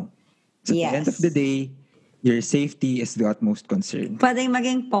utak mo. So, at the end of the day, your safety is the utmost concern. Pwedeng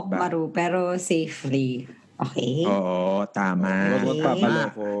maging pokmaru, pero safely. Okay? Oo, tama. Huwag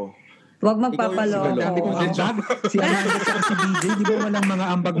magpapaloko. Huwag magpapaloko. Sabi kong ambag, si Amanda at si BJ, di ba walang mga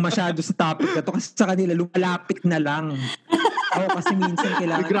ambag masyado sa topic na to? Kasi sa kanila, lumalapit na lang. Oo, kasi minsan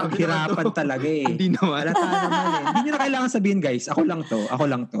kailangan Grabe paghirapan naman to. talaga eh. Hindi naman. Halata naman eh. Hindi nyo na kailangan sabihin, guys. Ako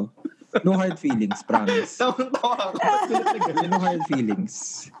lang to. No hard feelings, promise. Tawang-tawa ako. No hard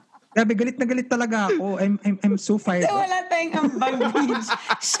feelings. Grabe, galit na galit talaga ako. I'm so fired up. Wala tayong ambag, bitch.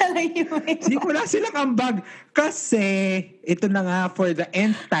 Siya lang yung may... Hindi ko lang silang ambag. Kasi, ito na nga for the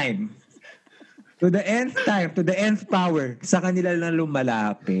nth time. To the nth power, sa kanila na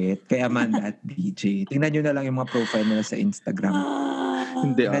lumalapit kay Amanda at BJ. Tingnan nyo na lang yung mga profile nila sa Instagram.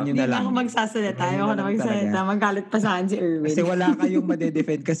 Hindi Tingnan nyo Hindi na na lang. ako magsasalita. Tingnan nyo Ayoko na na lang magsalita. talaga. Magalit pa sa akin si Erwin. Kasi wala kayong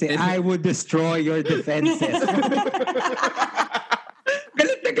madedefend kasi I would destroy your defenses.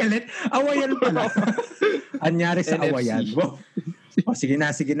 Galit na galit. Awayan pala. Anyari sa NFC. awayan. O, sige na.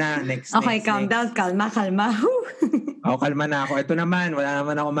 Next. Okay, calm next. down. Kalma. Kalma na ako. Ito naman, wala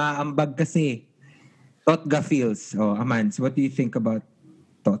naman ako maaambag kasi. Totga feels. Oh, Amans, what do you think about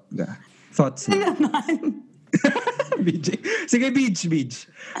Totga? Thoughts lang. BJ. Sige, Beach.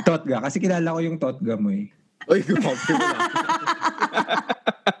 Totga. Kasi kilala ko yung Totga mo eh. Uy, grabe mo na.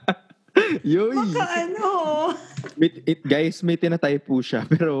 Yoy! Ano? Guys, may tinatype po siya,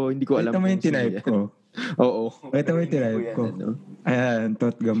 pero hindi ko alam. Ito mo yung kung sino tinype yan. ko. Oo. Ito mo yung tinype ko. Ayan,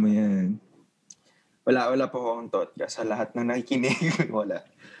 Totga mo yan. Wala po akong Totga. Sa lahat ng nakikinig, wala.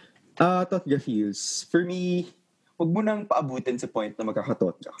 Totga feels. For me, Huwag mo nang paabutin sa point na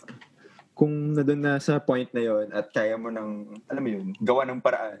magkakatotga ka. kung nandun na sa point na yon at kaya mo nang, Alam mo yun, gawa ng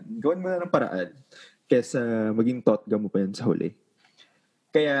paraan. gawin mo na ng paraan kesa maging totga mo pa yan sa huli.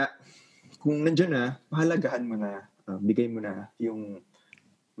 Kaya, kung nandiyan na, Pahalagahan mo na, bigay mo na yung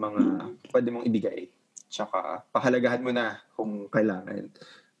mga pwede mong ibigay. Tsaka, pahalagahan mo na kung kailangan.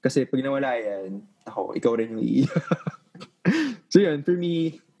 Kasi pag nawala yan, ikaw rin yung iiyak. so yun, for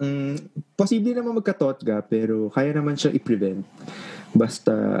me, posible naman magka-totga, pero kaya naman siya i-prevent.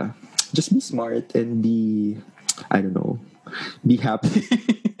 Basta, just be smart and be, I don't know, be happy.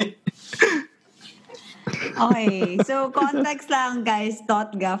 Okay, so context lang guys,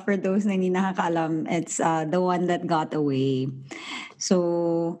 Totga, for those na hindi nakakaalam, it's the one that got away.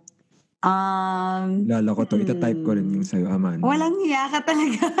 So, Lala ko to. Ita-type ko rin yung sa'yo, Amanda. walang hiya ka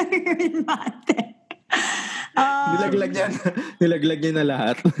talaga, Erwin Mate. Nilaglag niya na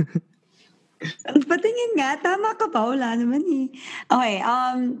lahat. Patingin nga, tama ka pa, wala naman eh. Okay,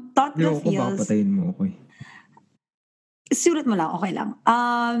 Totga Yung ko, baka feels... patayin mo ako eh. Sulat mo lang, okay lang.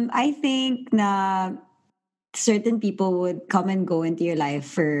 I think na certain people would come and go into your life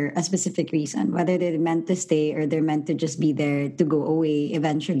for a specific reason. Whether they're meant to stay or they're meant to just be there to go away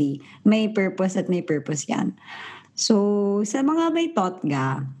eventually. May purpose at may purpose yan. So, sa mga may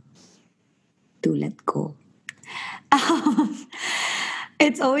Totga, tulad ko,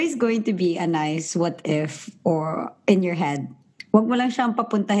 it's always going to be a nice what if or in your head. Huwag mo lang siyang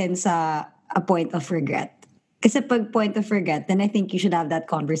papuntahin sa a point of regret. Kasi pag point of regret, then I think you should have that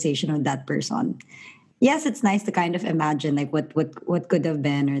conversation with that person. yes, it's nice to kind of imagine like what could have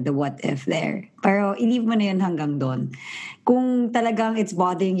been or the what if there. Pero i-leave mo na yun hanggang doon. Kung talagang it's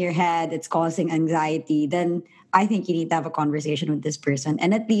bothering your head, it's causing anxiety, then I think you need to have a conversation with this person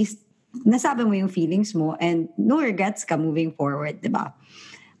and at least nasabi mo yung feelings mo and no regrets ka moving forward, di ba?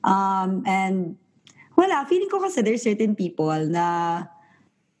 And wala, feeling ko kasi there's certain people na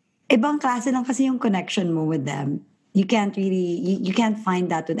ibang klase lang kasi yung connection mo with them. You can't really, you can't find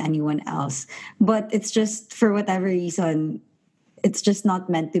that with anyone else. But it's just, for whatever reason, it's just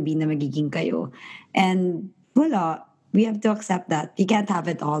not meant to be na magiging kayo. And wala, we have to accept that. You can't have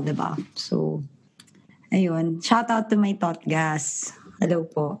it all, diba? So, ayun. Shout out to my thought gas. Hello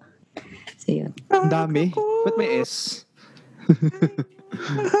po. So, yun. Ang dami. Ba't may S?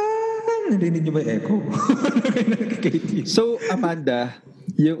 Narinig niyo ba yung echo? So, Amanda,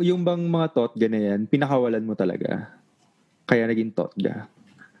 yung bang mga totga na yan, pinakawalan mo talaga? Kaya naging totga?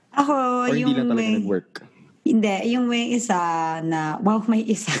 Ako, Or hindi lang talaga nag-work? Hindi, yung may isa na, wow, may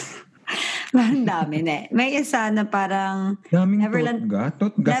isa. Parang dami na eh. May isa na parang, Daming never lang-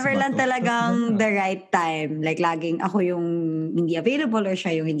 Totgas never ba lang to? talagang Totgas the right time. Like, laging ako yung hindi available or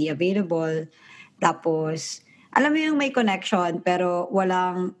siya yung hindi available. Tapos, alam mo yung may connection pero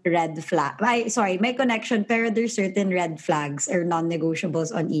walang red flag. May connection pero there's certain red flags or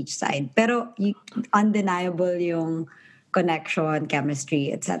non-negotiables on each side. Pero undeniable yung connection,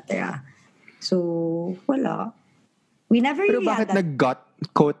 chemistry, etc. So, wala. We never Pero really bakit had that.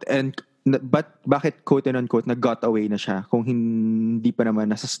 bakit quote and unquote nag-got away na siya kung hindi pa naman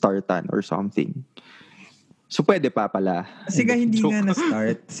nasa startan or something? So, pwede pa pala. Kasi nga hindi Joke. nga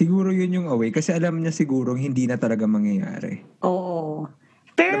na-start. Siguro yun yung away. Kasi alam niya siguro hindi na talaga mangyayari. Oo.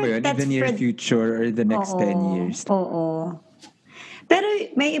 Alam Pero mo yun? In that's the near for- future or the next 10 years. Oo. Pero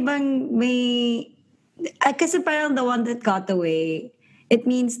kasi parang the one that got away, it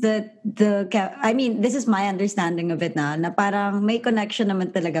means that this is my understanding of it na parang may connection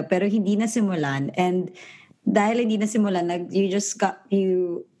naman talaga pero hindi na simulan. And dahil hindi na simulan,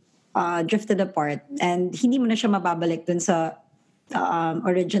 you drifted apart and hindi mo na siya mababalik dun sa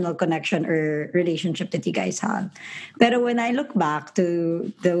original connection or relationship that you guys had. Pero when I look back to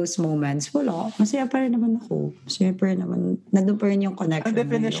those moments, wala. Masaya pa rin naman ako. Masaya pa rin naman. Nandun pa rin yung connection. Ang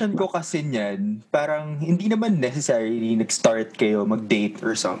definition ko kasi niyan, parang hindi naman necessarily nag-start kayo mag-date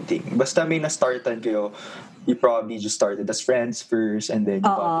or something. Basta may na-startan kayo, you probably just started as friends first and then you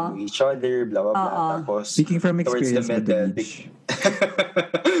got to know each other, blah, blah, blah. Tapos, Speaking from towards experience with the beach.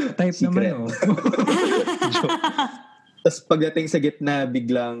 Type Secret. naman, oh. Tapos pagdating sa gitna,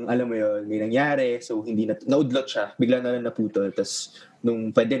 biglang, alam mo yun, may nangyari, so hindi na, naudlot siya, bigla na lang naputol, tapos nung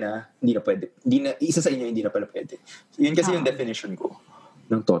pwede na, hindi na pwede. Isa sa inyo, hindi na pala pwede. Yun kasi yung definition ko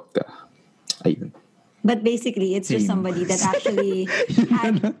ng totga. Ayun. But basically, it's just Same. somebody that actually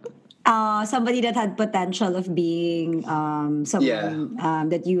had potential of being someone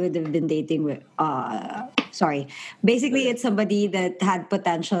that you would have been dating with. Basically, it's somebody that had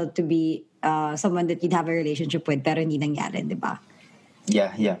potential to be someone that you'd have a relationship with, pero hindi nangyari, di ba?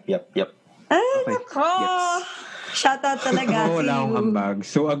 Yeah, yep. Ay, Okay. nako! Shout out talaga Oo, to wala akong you. ambag.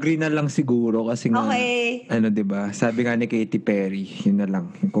 So, agree na lang siguro kasi nga, Okay. diba? Sabi nga ni Katy Perry, yun na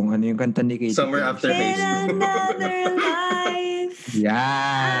lang. Kung ano yung kanta ni Katy Somewhere Perry. after high In school. another life,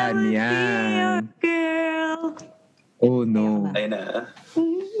 Yan, yan. girl. Oh no. Ayun na.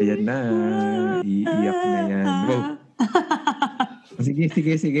 Ayan na. Iiyak na yan. Wow.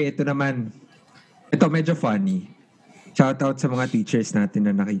 Sige. Ito naman. Ito medyo funny. Shoutout sa mga teachers natin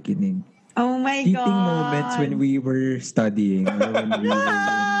na nakikinig. Oh my Cheating God. moments when we were studying. Or when we were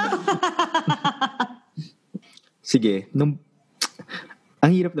Sige.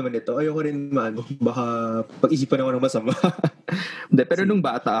 Ang hirap naman ito. Ayoko rin baka pag-isipan ako ng masama. Hindi, pero nung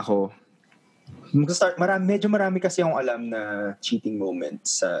bata ako, Mag-start, medyo marami kasi akong alam na cheating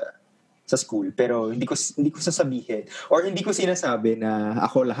moments sa school. Pero hindi ko sasabihin. Or hindi ko sinasabi na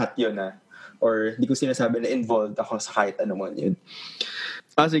ako lahat yun or hindi ko sinasabi na involved ako sa kahit ano man yun.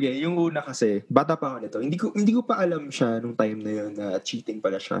 Sige, yung una kasi, bata pa ako nito. Hindi ko pa alam siya nung time na yun na cheating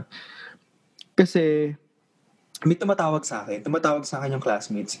pala siya. Kasi may tumatawag sa akin yung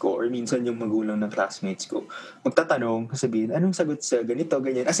classmates ko or minsan yung magulang ng classmates ko. Magtatanong, sabihin, anong sagot sa ganito,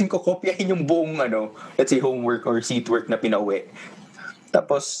 ganyan. As in, kokopyahin yung buong, let's say, homework or seatwork na pinauwi.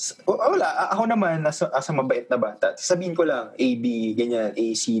 Tapos, wala. Ako naman, as a mabait na bata, sabihin ko lang, A, B, ganyan, A,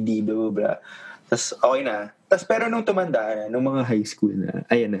 C, D, blah, blah, blah. Tapos, okay na. Tapos, pero nung tumanda na, nung mga high school na,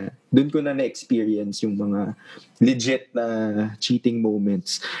 ayan na, dun ko na na-experience yung mga legit na cheating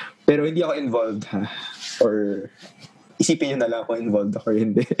moments. Pero hindi ako involved, ha? Or isipin nyo na lang kung involved ako,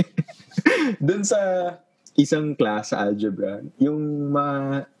 hindi. Dun sa isang class sa algebra, yung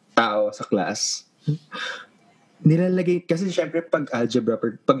mga tao sa class, Nilalagay, kasi syempre pag algebra,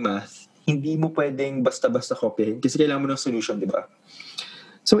 pag math, hindi mo pwedeng basta-basta kopyahin kasi kailangan mo ng solution, di ba?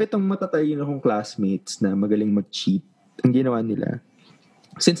 So itong matatalino kong classmates na magaling mag-cheat, ang ginawa nila,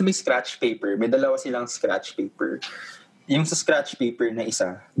 since may scratch paper, may dalawa silang scratch paper. Yung sa scratch paper na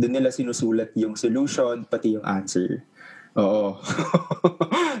isa, doon nila sinusulat yung solution, pati yung answer. Oo.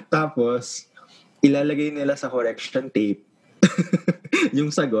 Tapos, ilalagay nila sa correction tape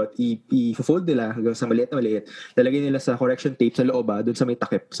yung sagot, i-fold nila hanggang sa maliit na maliit. Lalagay nila sa correction tape sa loob, doon sa may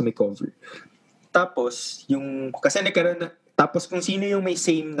takip, sa may cover. Tapos, kasi nagkaroon na, tapos kung sino yung may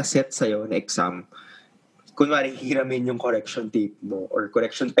same na set sa'yo na exam, kunwari hiramin yung correction tape mo or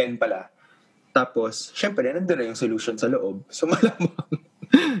correction pen pala. Tapos, syempre, nandun na yung solution sa loob. So, malamang,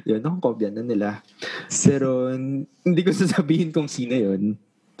 yun, nakakopyan na nila. Pero, hindi ko sasabihin kung sino yun.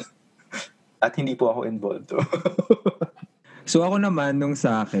 At hindi po ako involved. So ako naman, nung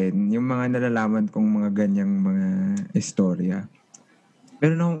sa akin, yung mga nalalaman kong mga ganyang mga istorya,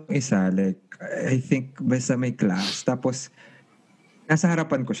 meron akong isa, like, I think, basta may class, tapos, nasa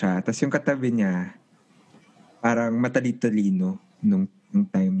harapan ko siya, tapos yung katabi niya, parang matalit-talino nung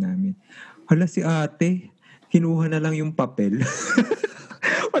time namin. Hala, si ate, kinuha na lang yung papel.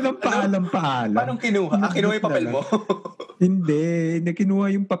 Walang paalam-paalam. Paano kinuha? Kinuha yung papel mo? Hindi,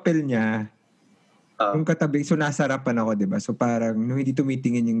 kinuha yung papel niya. Yung katabi, so nasa harapan ako, diba? So parang, nung hindi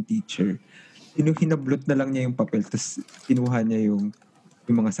tumitingin yung teacher, hinablot na lang niya yung papel, tapos kinuha niya yung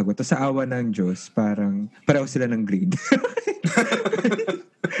mga sagot. Tapos sa awa ng Diyos, parang, pareho sila ng grade.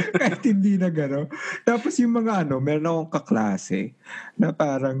 Kahit hindi na gano'n. Tapos yung mga meron akong kaklase, na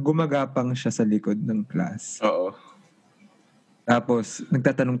parang gumagapang siya sa likod ng class. Oo. Tapos,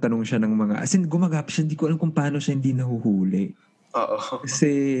 nagtatanong-tanong siya ng mga, as in, gumagap siya, hindi ko alam kung paano siya hindi nahuhuli. Oo.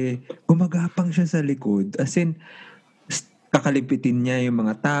 Kasi gumagapang siya sa likod. As in, kakalipitin niya yung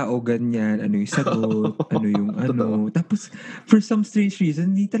mga tao, ganyan, ano yung sagot, ano yung ano. Tapos, for some strange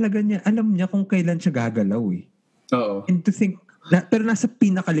reason, hindi talaga niya, alam niya kung kailan siya gagalaw eh. Oo. And to think, pero nasa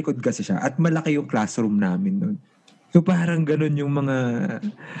pinakalikod kasi siya at malaki yung classroom namin nun. So parang ganun yung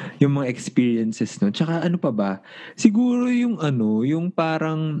mga experiences nun. Tsaka ano pa ba? Siguro yung yung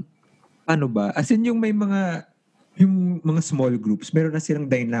parang, as in yung may yung mga small groups, meron na silang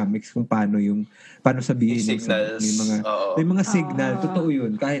dynamics kung paano sabihin yung signals. May mga signal, totoo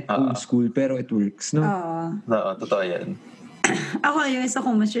yun, kahit old school, pero it works, no? Oo, totoo yan. Ako, yung isa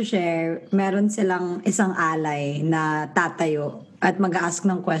kong share, meron silang isang alay na tatayo at mag-ask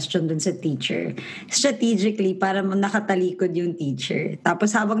ng question dun sa teacher. Strategically, para nakatalikod yung teacher.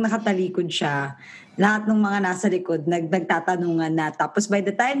 Tapos habang nakatalikod siya, lahat ng mga nasa likod, nagtatanungan na. Tapos by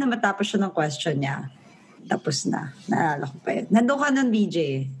the time na matapos siya ng question niya, tapos na. Naalala ko pa yun. Nandun ka nun, BJ.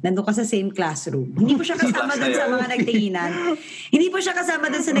 Nandun ka sa same classroom. Hindi po siya kasama dun sa mga nagtinginan. Hindi po siya kasama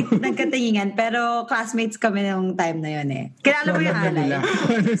dun sa nagkatinginan. Pero classmates kami nung time na yun eh. Kilala mo yung alay?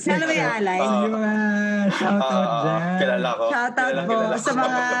 Kilala mo yung alay? Shout out dyan. Kilala ko. Shout out po sa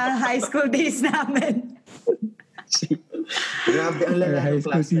mga high school days namin. Grabe, ang lala High ng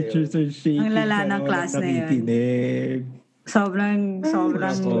school class na teachers yun. are shaking. Ang lala ng class na yun. Nakikinig. Sobrang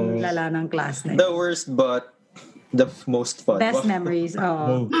lala ng class na yun. The worst but the most fun. Best memories.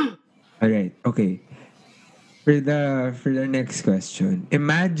 Oh. Alright, okay. For the next question.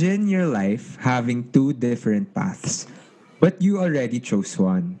 Imagine your life having two different paths, but you already chose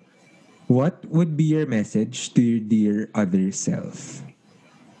one. What would be your message to your dear other self?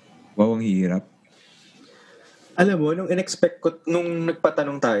 Wow, ang hirap. Alam mo, nung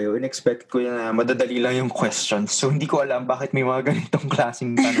nagpatanong tayo, in-expect ko na madadali lang yung question. So, hindi ko alam bakit may mga ganitong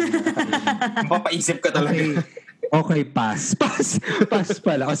klaseng tanong. Mapapaisip ka talaga. Okay, pass. Pass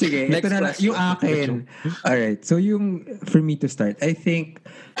pala. O sige, ito na yung akin. Alright, so for me to start, I think,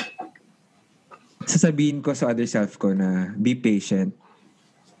 sasabihin ko sa other self ko na be patient.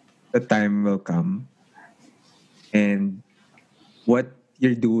 The time will come. And what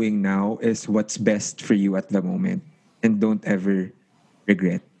you're doing now is what's best for you at the moment, and don't ever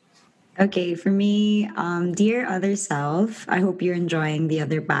regret. Okay, for me, dear other self, I hope you're enjoying the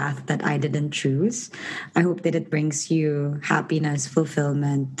other path that I didn't choose. I hope that it brings you happiness,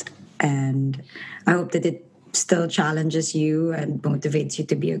 fulfillment, and I hope that it still challenges you and motivates you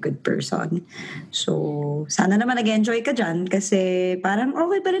to be a good person. So, sana naman nag-enjoy ka dyan kasi parang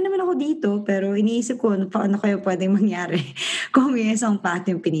okay pa rin naman ako dito pero iniisip ko paano kayo pwedeng mangyari kung may isang path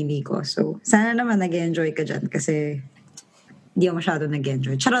yung pinili ko. So, sana naman nag-enjoy ka dyan kasi hindi ako masyado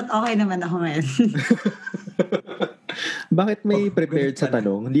nag-enjoy. Charot, okay naman ako ngayon. Bakit may prepared sa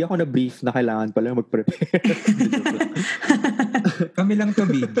tanong? Hindi ako na-brief na kailangan pala mag-prepare. Kami lang to,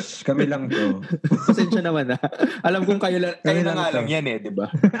 Beach. Kami lang to. Pasensya naman na. Alam kong kayo na nga lang yan di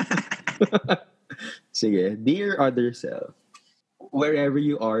ba? Sige. Dear other self, wherever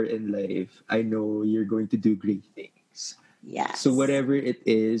you are in life, I know you're going to do great things. Yes. So whatever it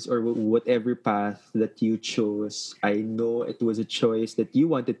is or whatever path that you chose, I know it was a choice that you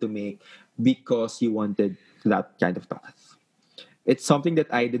wanted to make because you wanted that kind of path. It's something that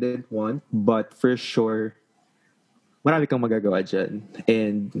I didn't want, but for sure, marami kang magagawa dyan.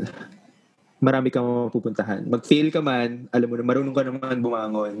 And marami kang mapupuntahan. Mag-fail ka man, alam mo na, marunong ka naman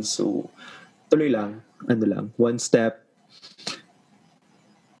bumangon. So, tuloy lang, one step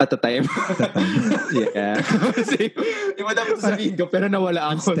at a time. Yeah. Kasi, di ba dapat sabihin ko, pero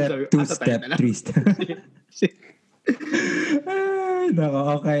nawala ako. Step, Sabi, two at a time step, na lang. three step. Ay, nako,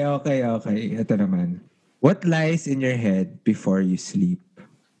 okay. Ito naman. What lies in your head before you sleep?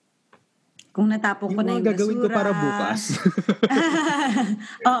 Kung natapon ko Yung na mga yung gagawin ko basura. para bukas.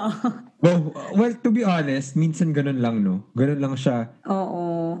 Oo. Well, to be honest, minsan ganun lang, no? Ganun lang siya.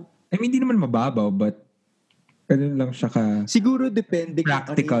 Oo. I mean, hindi naman mababaw, but ganun lang siya ka Siguro depende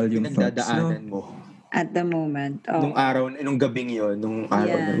practical kung yung ano thoughts, no? pinagdadaanan mo. At the moment. Oo. Nung araw, nung gabing yon, nung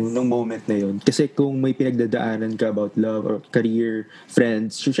araw, Yes. nung moment na yon. Kasi kung may pinagdadaanan ka about love or career,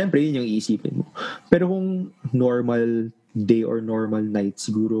 friends, so syempre yun yung iisipin mo. Pero kung normal day or normal night,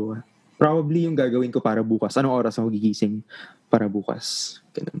 siguro, probably yung gagawin ko para bukas. Anong oras ako gigising para bukas?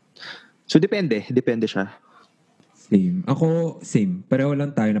 Ganun. So depende siya. Same. Ako, same. Pareho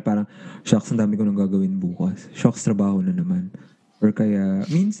lang tayo na parang, shucks, ang dami ko nang gagawin bukas. Shucks, trabaho na naman. Or kaya,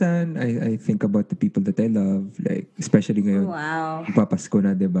 minsan, I think about the people that I love. Like, especially ngayon, Wow. papasko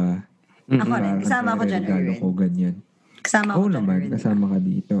na, di ba? Ako rin. Kasama ako dyan, regalo Erwin. ko, ganyan. Kasama Oo ako dyan, naman, Erwin. kasama ka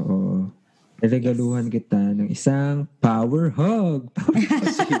dito. Oo. Regaluhan kita ng isang power hug.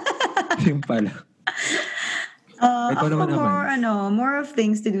 Yung pala. Ikaw Ako naman, more of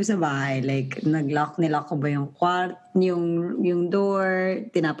things to do sa bahay. Like, nilak ko ba yung yung door,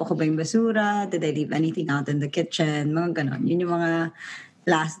 tinapo ko ba yung basura, did I leave anything out in the kitchen, mga ganon. Yun yung mga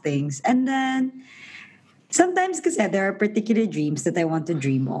last things. And then, sometimes kasi there are particular dreams that I want to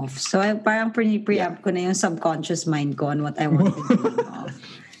dream of. So, parang pre-up ko na yung subconscious mind ko on what I want to dream of.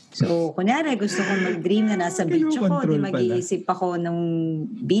 So, kunyari, gusto kong mag-dream na nasa beach ako, di Control pala. mag-iisip ako ng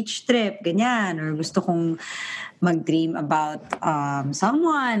beach trip, ganyan. Or gusto kong mag-dream about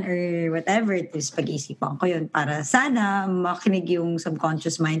someone or whatever. Tapos pag-iisipan ko yun para sana makinig yung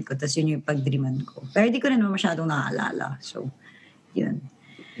subconscious mind ko. Tapos yun yung pag-dreaman ko. Pero di ko na naman masyadong nakaalala. So, yun.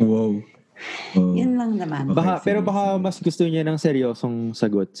 Wow. Oh. Yun lang naman. Okay. Pero baka mas gusto niya ng seryosong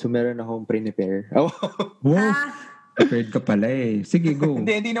sagot. So meron akong prepare. Oh. Wow. Prepared ka pala eh. Sige, go.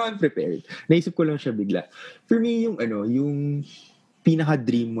 Hindi naman prepared. Naisip ko lang siya bigla. For me, yung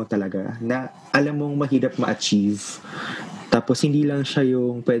pinaka-dream mo talaga na alam mong mahirap ma-achieve. Tapos hindi lang siya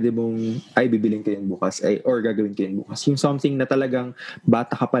yung pwede mong, bibilin ko yun bukas, or gagawin ko yun bukas. Yung something na talagang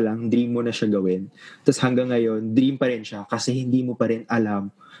bata ka pa lang, dream mo na siya gawin. Tapos hanggang ngayon, dream pa rin siya kasi hindi mo pa rin alam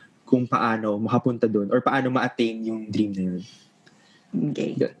kung paano makapunta doon or paano ma-attain yung dream na yun.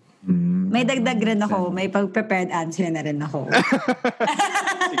 Okay. Yun. May dagdag rin ako. May pag-prepared answer na rin ako.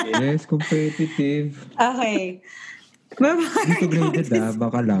 Yes, competitive. Okay. Integrated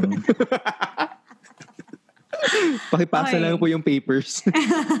baka lang. Pakipasa Okay. lang po yung papers.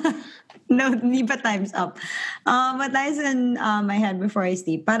 No, hindi pa time's up. What lies in my head before I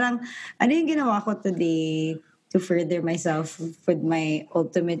sleep? Parang, ano yung ginawa ko today to further myself with my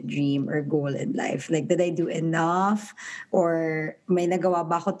ultimate dream or goal in life? Like, did I do enough? Or may nagawa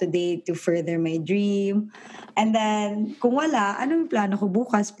ba ako today to further my dream? And then, kung wala, ano yung plano ko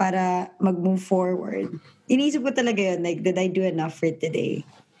bukas para mag-move forward? Iniisip ko talaga yun, like, did I do enough for today?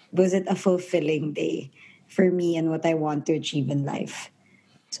 Was it a fulfilling day for me and what I want to achieve in life?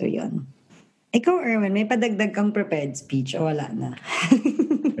 So, yun. Ikaw, Erwin, may padagdag kang prepared speech o wala na?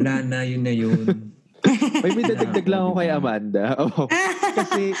 Wala na, yun na yun. May dadagdag lang ako kay Amanda. Oh,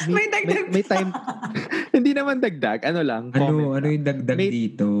 kasi May dagdag may time. Hindi naman dagdag. Ano lang. comment Ano lang. yung dagdag May-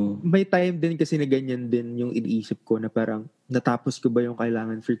 dito? May time din kasi na ganyan din yung iniisip ko na parang natapos ko ba yung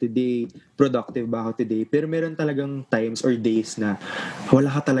kailangan for today? Productive ba ako today? Pero meron talagang times or days na wala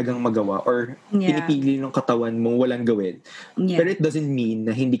ka talagang magawa or Yeah. pinipili ng katawan mo walang gawin. Yeah. Pero it doesn't mean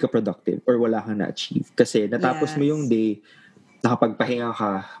na hindi ka productive or wala kang na-achieve. Kasi natapos mo Yes. yung day, nakapagpahinga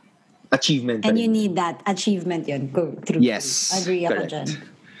ka, achievement pa And rin. you need that achievement yun. True. Yes, Agree ako correct. dyan.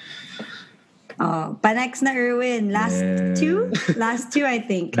 Pa-next na, Erwin. Last Yeah. two? Last two, I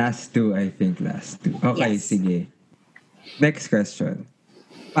think. Last two. Okay, Yes. sige. Next question.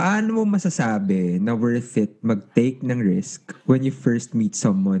 Paano mo masasabi na worth it mag-take ng risk when you first meet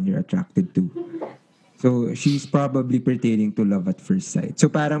someone you're attracted to? So, she's probably pertaining to love at first sight. So,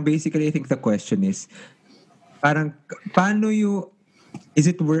 parang basically, I think the question is, parang, paano is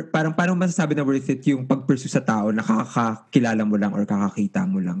it parang paano masasabi na worth it yung pag-pursue sa tao na kakakilala mo lang or kakakita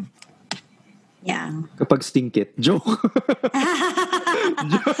mo lang? Yeah. Kapag stingkit. Joke.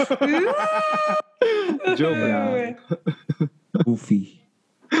 Joke lang. Poofy.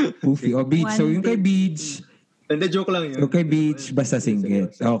 O, Beach. So, yung kay Beach, Hindi, joke lang yun. yung kay Beach, basta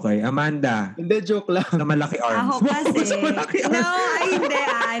singkit. Okay. Amanda, Hindi, joke lang. na malaki arms. Ako kasi. Sa malaki arms. No,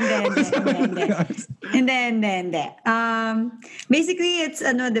 hindi. Basically, it's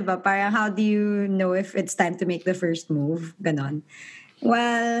diba, parang how do you know if it's time to make the first move? Ganon.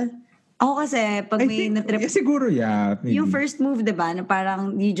 Well, ako kasi, pag I may think, natrip, siguro, yeah. Maybe. yung first move, diba, na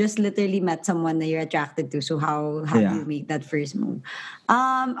parang you just literally met someone na you're attracted to. So how do you make that first move?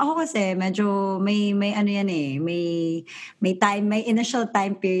 Ako kasi, medyo may ano yan eh, may initial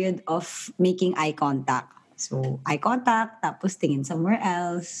time period of making eye contact. So, eye contact, tapos tingin somewhere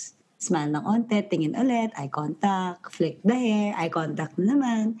else, smile ng onte, tingin ulit, eye contact, flick the hair, eye contact na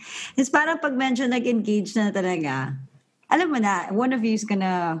naman. It's parang pag medyo nag-engage na talaga, alam mo na, one of you is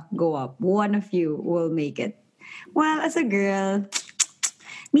gonna go up. One of you will make it. Well, as a girl,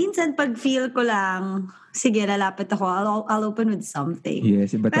 minsan pag feel ko lang, sige, lalapit ako, I'll open with something.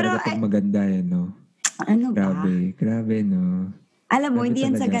 Yes, iba Pero talaga pag maganda yan, no? Ano ba? Grabe, no? Alam mo, Grabe hindi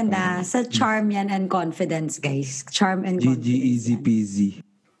yan sa talaga, ganda. Sa charm yan and confidence, guys. Charm and GG, confidence. easy yan. peasy.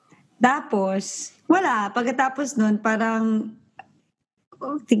 Tapos, wala. Pagkatapos nun, parang,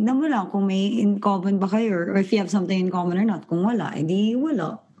 tignan mo lang kung may in common ba kayo or if you have something in common or not. Kung wala, edi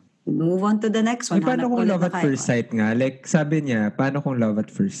wala. Move on to the next one. Paano Hanap kung ulit love na at kayo. first sight nga? Like, sabi niya, paano kung love at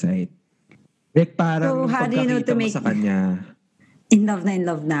first sight? Like, parang So, how do you know pagkakita to mo make- sa kanya, In love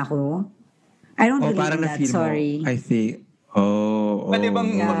na ako? I don't believe parang in that, na-feel sorry. mo, I think, Pwede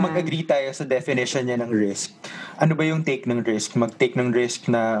bang Yeah. mag-agree tayo sa definition niya ng risk? Ano ba yung take ng risk? Mag-take ng risk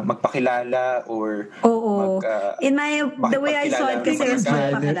na magpakilala or Oo. mag, The way I saw it kasi is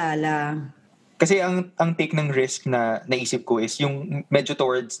Makipagkilala. magpakilala. Kasi ang take ng risk na naisip ko is yung medyo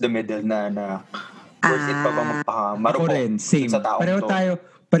towards the middle na worth it pa ba ako marupok rin, same. sa taong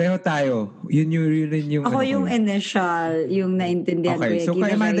Pareho tayo. Yun yung Ako ano ko yung yun. initial, yung naintindihan ko. Okay, so yung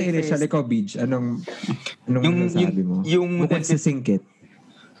kay Amanda very initial, first. ikaw, Beach, anong sabi mo? yung- Bukod sa singkit.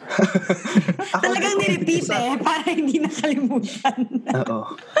 Talagang nirepeat para hindi nakalimutan.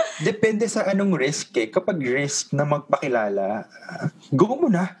 Oo. Depende sa anong risk eh. Kapag risk na magpakilala, go mo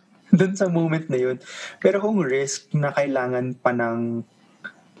na dun sa moment na yun. Pero kung risk na kailangan pa ng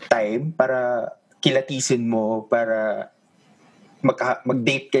time para kilatisin mo, para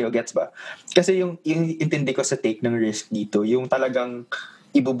mag-date kayo, gets ba? Kasi yung intindi ko sa take ng risk dito, yung talagang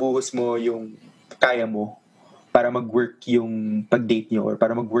ibubuhos mo yung kaya mo para mag-work yung pag-date nyo or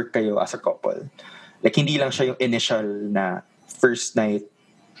para mag-work kayo as a couple. Like, hindi lang siya yung initial na first night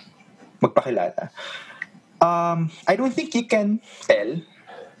magpakilala. I don't think you can tell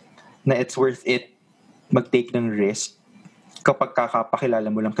na it's worth it mag-take ng risk kapag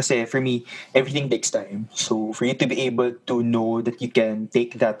kakapakilala mo lang. Kasi for me, everything takes time. So for you to be able to know that you can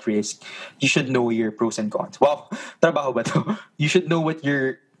take that risk, you should know your pros and cons. Wow, trabaho ba to? You should know what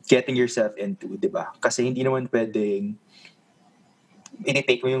you're getting yourself into, di ba? Kasi hindi naman pwedeng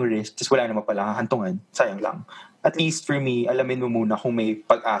ini-take mo yung risk tapos wala naman pala hahantungan. Sayang lang. At least for me, alamin mo muna kung may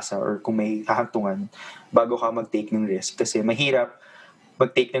pag-asa or kung may hahantungan bago ka mag-take ng risk. Kasi mahirap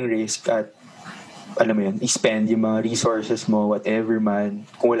mag-take ng risk at alam mo yun, i-spend yung mga resources mo, whatever man,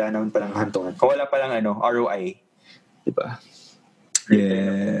 kung wala naman palang hantungan. Kung wala palang ROI. Diba?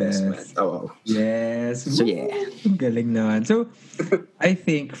 Yes. Oh, wow. Yes. So, yeah. Ang galing naman. So, I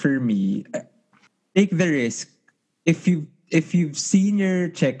think for me, take the risk. If you've seen your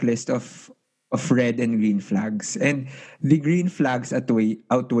checklist of red and green flags, and the green flags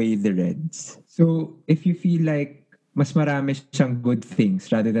outweigh the reds. So, if you feel like mas marami siyang good things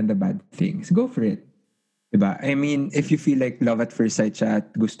rather than the bad things, go for it. Diba? I mean, if you feel like love at first sight siya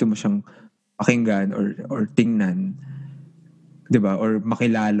at gusto mo siyang pakinggan or tingnan, diba? Or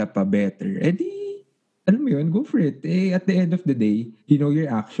makilala pa better, edi, alam mo yun, go for it. At the end of the day, you know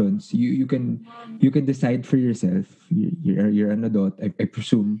your actions. You can decide for yourself. You're an adult, I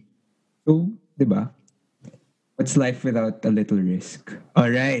presume. So, diba? What's life without a little risk?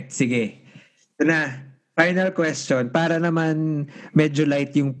 Alright, sige. Ito na. Final question, para naman medyo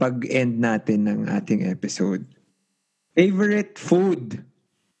light yung pag-end natin ng ating episode. Favorite food?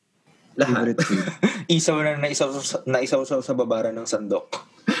 Lahat. Favorite food. Isaw na isaw sa babara ng sandok.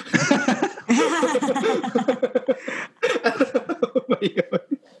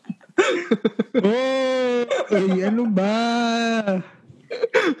 Oh! Ay, ano ba?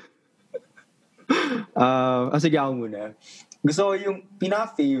 Sige ako muna. Gusto ko yung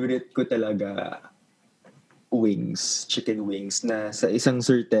pinaka-favorite ko talaga, wings, chicken wings, na sa isang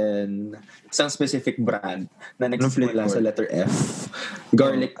specific brand na nagsisimula flavor? sa letter F.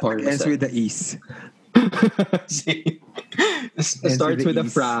 Garlic Ends parmesan. with the E's. Starts with a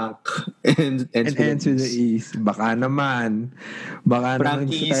Frank and Ends with the E's. Baka naman gusto tayo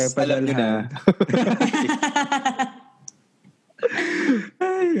Frankie's, alam nyo na. padalhan.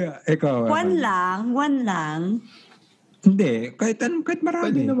 Ay, ikaw. One lang. Hindi, kahit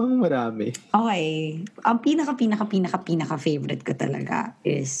marami. Pwede namang marami. Okay. Ang pinaka favorite ko talaga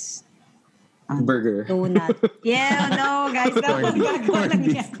is Burger. donut. Yeah, no, guys. Corned beef. Lang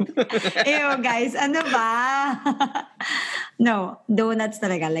yan. Ew, guys. Ano ba? No, donuts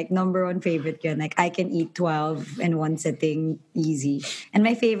talaga. Like, number one favorite ko. Like, I can eat 12 in one sitting easy. And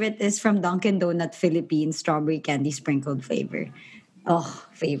my favorite is from Dunkin' Donut Philippines, strawberry candy sprinkled flavor. Oh,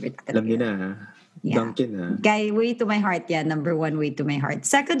 favorite ko talaga. Alam nyo na. Yeah. Dunkin' na. Guy, way to my heart, yeah. Number one, way to my heart.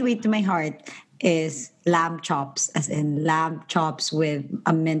 Second way to my heart is lamb chops, as in lamb chops with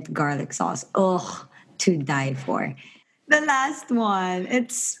a mint garlic sauce. Oh, to die for. The last one,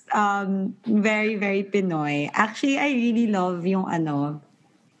 it's very, very Pinoy. Actually, I really love yung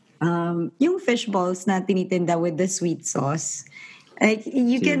yung fish balls na tinitinda with the sweet sauce. Like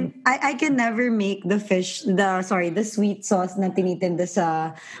I can never make the sweet sauce na tinitinda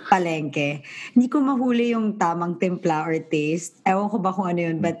sa palengke. Hindi ko mahuli yung tamang timpla or taste. Ewan ko ba kung ano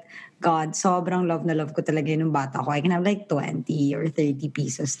yun, but God, sobrang love na love ko talaga yun nung bata ko. I can have like 20 or 30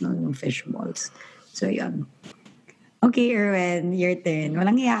 pieces ng fish balls. So yun. Okay, Erwin, your turn.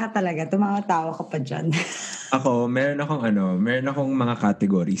 Walang iya ka talaga. Tumatawa ka pa dyan. Ako, meron akong mga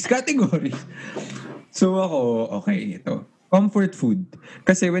categories. So ako, okay, ito. Comfort food.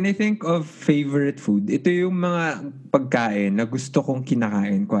 Kasi when I think of favorite food, ito yung mga pagkain na gusto kong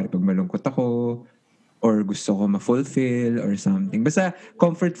kinakain. Kuwari pag malungkot ako, or gusto ko ma-fulfill, or something. Basta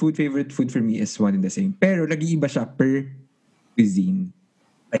comfort food, favorite food for me is one and the same. Pero nag-iiba siya per cuisine.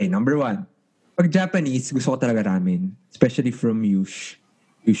 Okay, number one. Pag Japanese, gusto ko talaga ramen. Especially from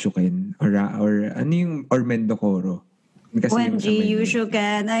Yushuken. Or Mendokoro. Kasi OMG,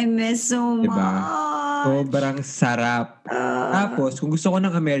 Yushuken, I miss so much. Diba? Sobrang sarap. Tapos, kung gusto ko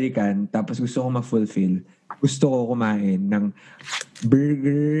ng American, tapos gusto ko ma-fulfill, gusto ko kumain ng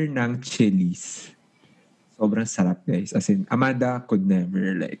burger ng Chili's. Sobrang sarap, guys. As in, Amanda could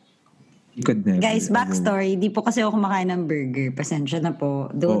never, he could never. Guys, backstory, di po kasi ako kumakain ng burger. Pasensya na po.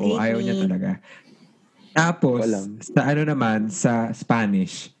 Don't hate ayaw me. niya talaga. Tapos, sa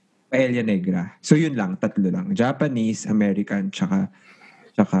Spanish, paella negra. So, yun lang, tatlo lang. Japanese, American, tsaka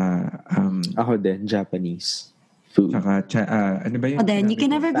Ako din, Japanese food. ano ba yun? Oh, then you can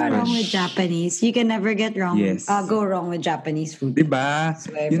never go wrong Spanish. with Japanese. You can never go wrong with Japanese food. Diba?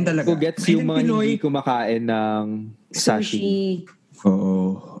 Yun talaga. Who gets yung mga hindi kumakain ng sashimi?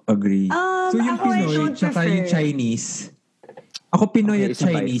 Oo, agree. So yung ako, I Pinoy, don't tsaka prefer. yung Chinese. Ako Pinoy Okay, at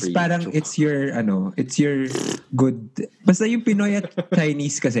isang bite Chinese, for you. parang it's your good. Basta yung Pinoy at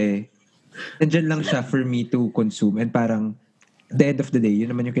Chinese kasi, nandyan lang siya for me to consume. And parang, at the end of the day,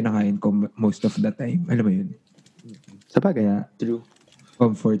 yun naman yung kinakain ko most of the time. Alam mo yun? Sabagay. Kaya, True.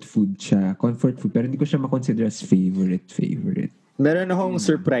 comfort food siya. Comfort food. Pero hindi ko siya makonsider as favorite. Meron akong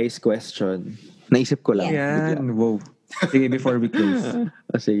surprise question. Naisip ko lang. bigla. Yan. Wow. Sige, before we close.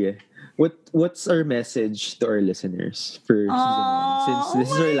 Sige. What's our message to our listeners for season 1? Since this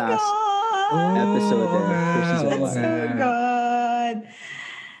is our last episode for season That's 1. so good.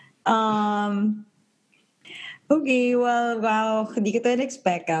 Okay, well, wow. Hindi ko tayo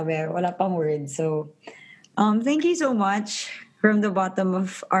expect wala pang words. So, thank you so much from the bottom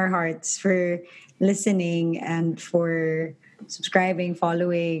of our hearts for listening and for subscribing,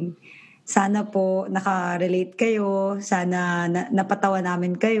 following. Sana po naka-relate kayo. Sana napatawa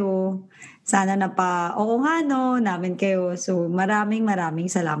namin kayo. Sana oo nga no, namin kayo. So maraming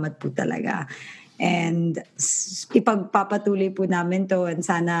salamat po talaga. And ipagpapatuloy po namin to, and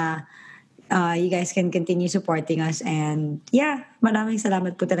sana you guys can continue supporting us. And yeah, maraming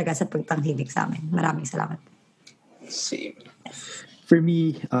salamat po talaga sa pagtanghilik sa amin. Maraming salamat. Same. For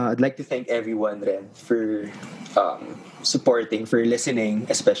me, I'd like to thank everyone Ren for supporting, for listening,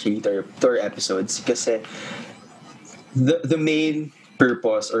 especially to our episodes. Kasi the main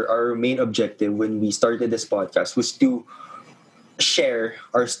purpose or our main objective when we started this podcast was to share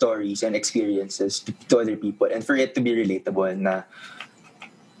our stories and experiences to other people, and for it to be relatable, na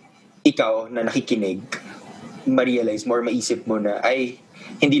ikaw na nakikinig, ma-realize mo or maisip mo na, ay,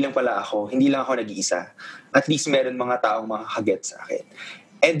 hindi lang ako nag-iisa. At least meron mga taong makakaget sa akin.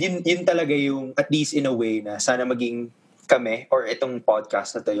 And yun talaga yung, at least in a way, na sana maging kami or itong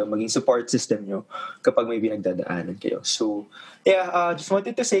podcast na tayo maging support system nyo kapag may pinagdadaanan kayo. So, yeah, just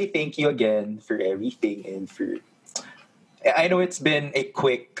wanted to say thank you again for everything and for... I know it's been a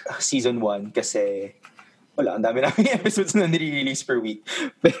quick season 1 kasi wala, ang dami namin episodes na nire-release per week.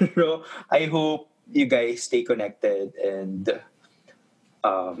 Pero I hope you guys stay connected and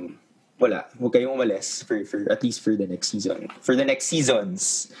huwag kayong umalis for at least for the next season. For the next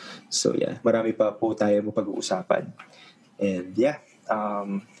seasons. So yeah, marami pa po tayo pag-uusapan. And yeah,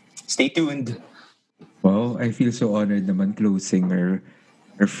 stay tuned. Wow, I feel so honored naman closing our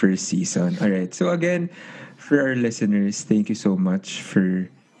first season. All right. So again, for our listeners, thank you so much for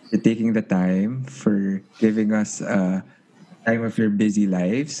taking the time, for giving us time of your busy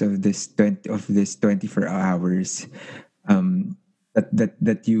lives of this 24 hours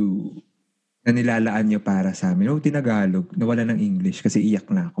that you na nilalaan nyo para sa amin. Tinagalog. Nawala ng English kasi iyak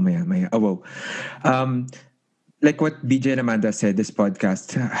na ako maya-maya. Oh, wow. Like what BJ and Amanda said, this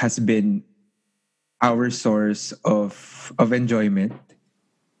podcast has been our source of enjoyment.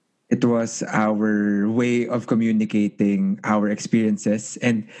 It was our way of communicating our experiences,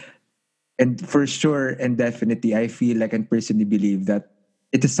 and for sure and definitely, I feel like and personally believe that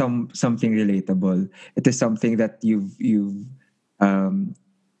it is something relatable. It is something that you've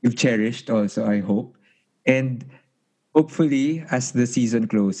cherished also, I hope, and hopefully as the season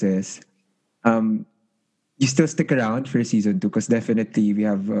closes, you still stick around for season 2 because definitely we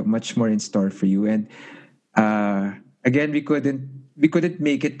have much more in store for you. And again, we couldn't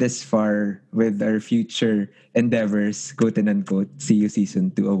make it this far with our future endeavors, quote and unquote, see you season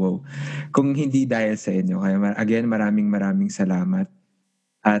 2. Oh, wow. Kung hindi dahil sa inyo. Kaya again, maraming salamat.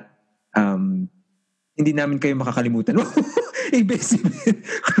 At hindi namin kayo makakalimutan. Ibig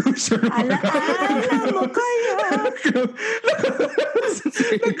closure. Alam mo kayo.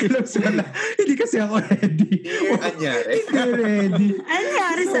 Nag-close wala. Hindi kasi ako ready. Anyari? Hindi ready.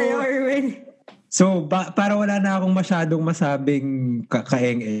 Anyari sa'yo, Erwin? So, para wala na akong masyadong masabing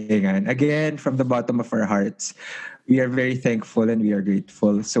kaeng-engan. Again, from the bottom of our hearts, we are very thankful and we are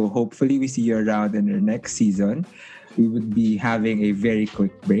grateful. So, hopefully, we see you around in our next season. We would be having a very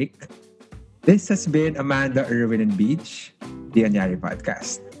quick break. This has been Amanda, Erwin, and Beach, the Anyari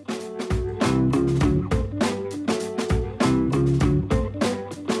Podcast.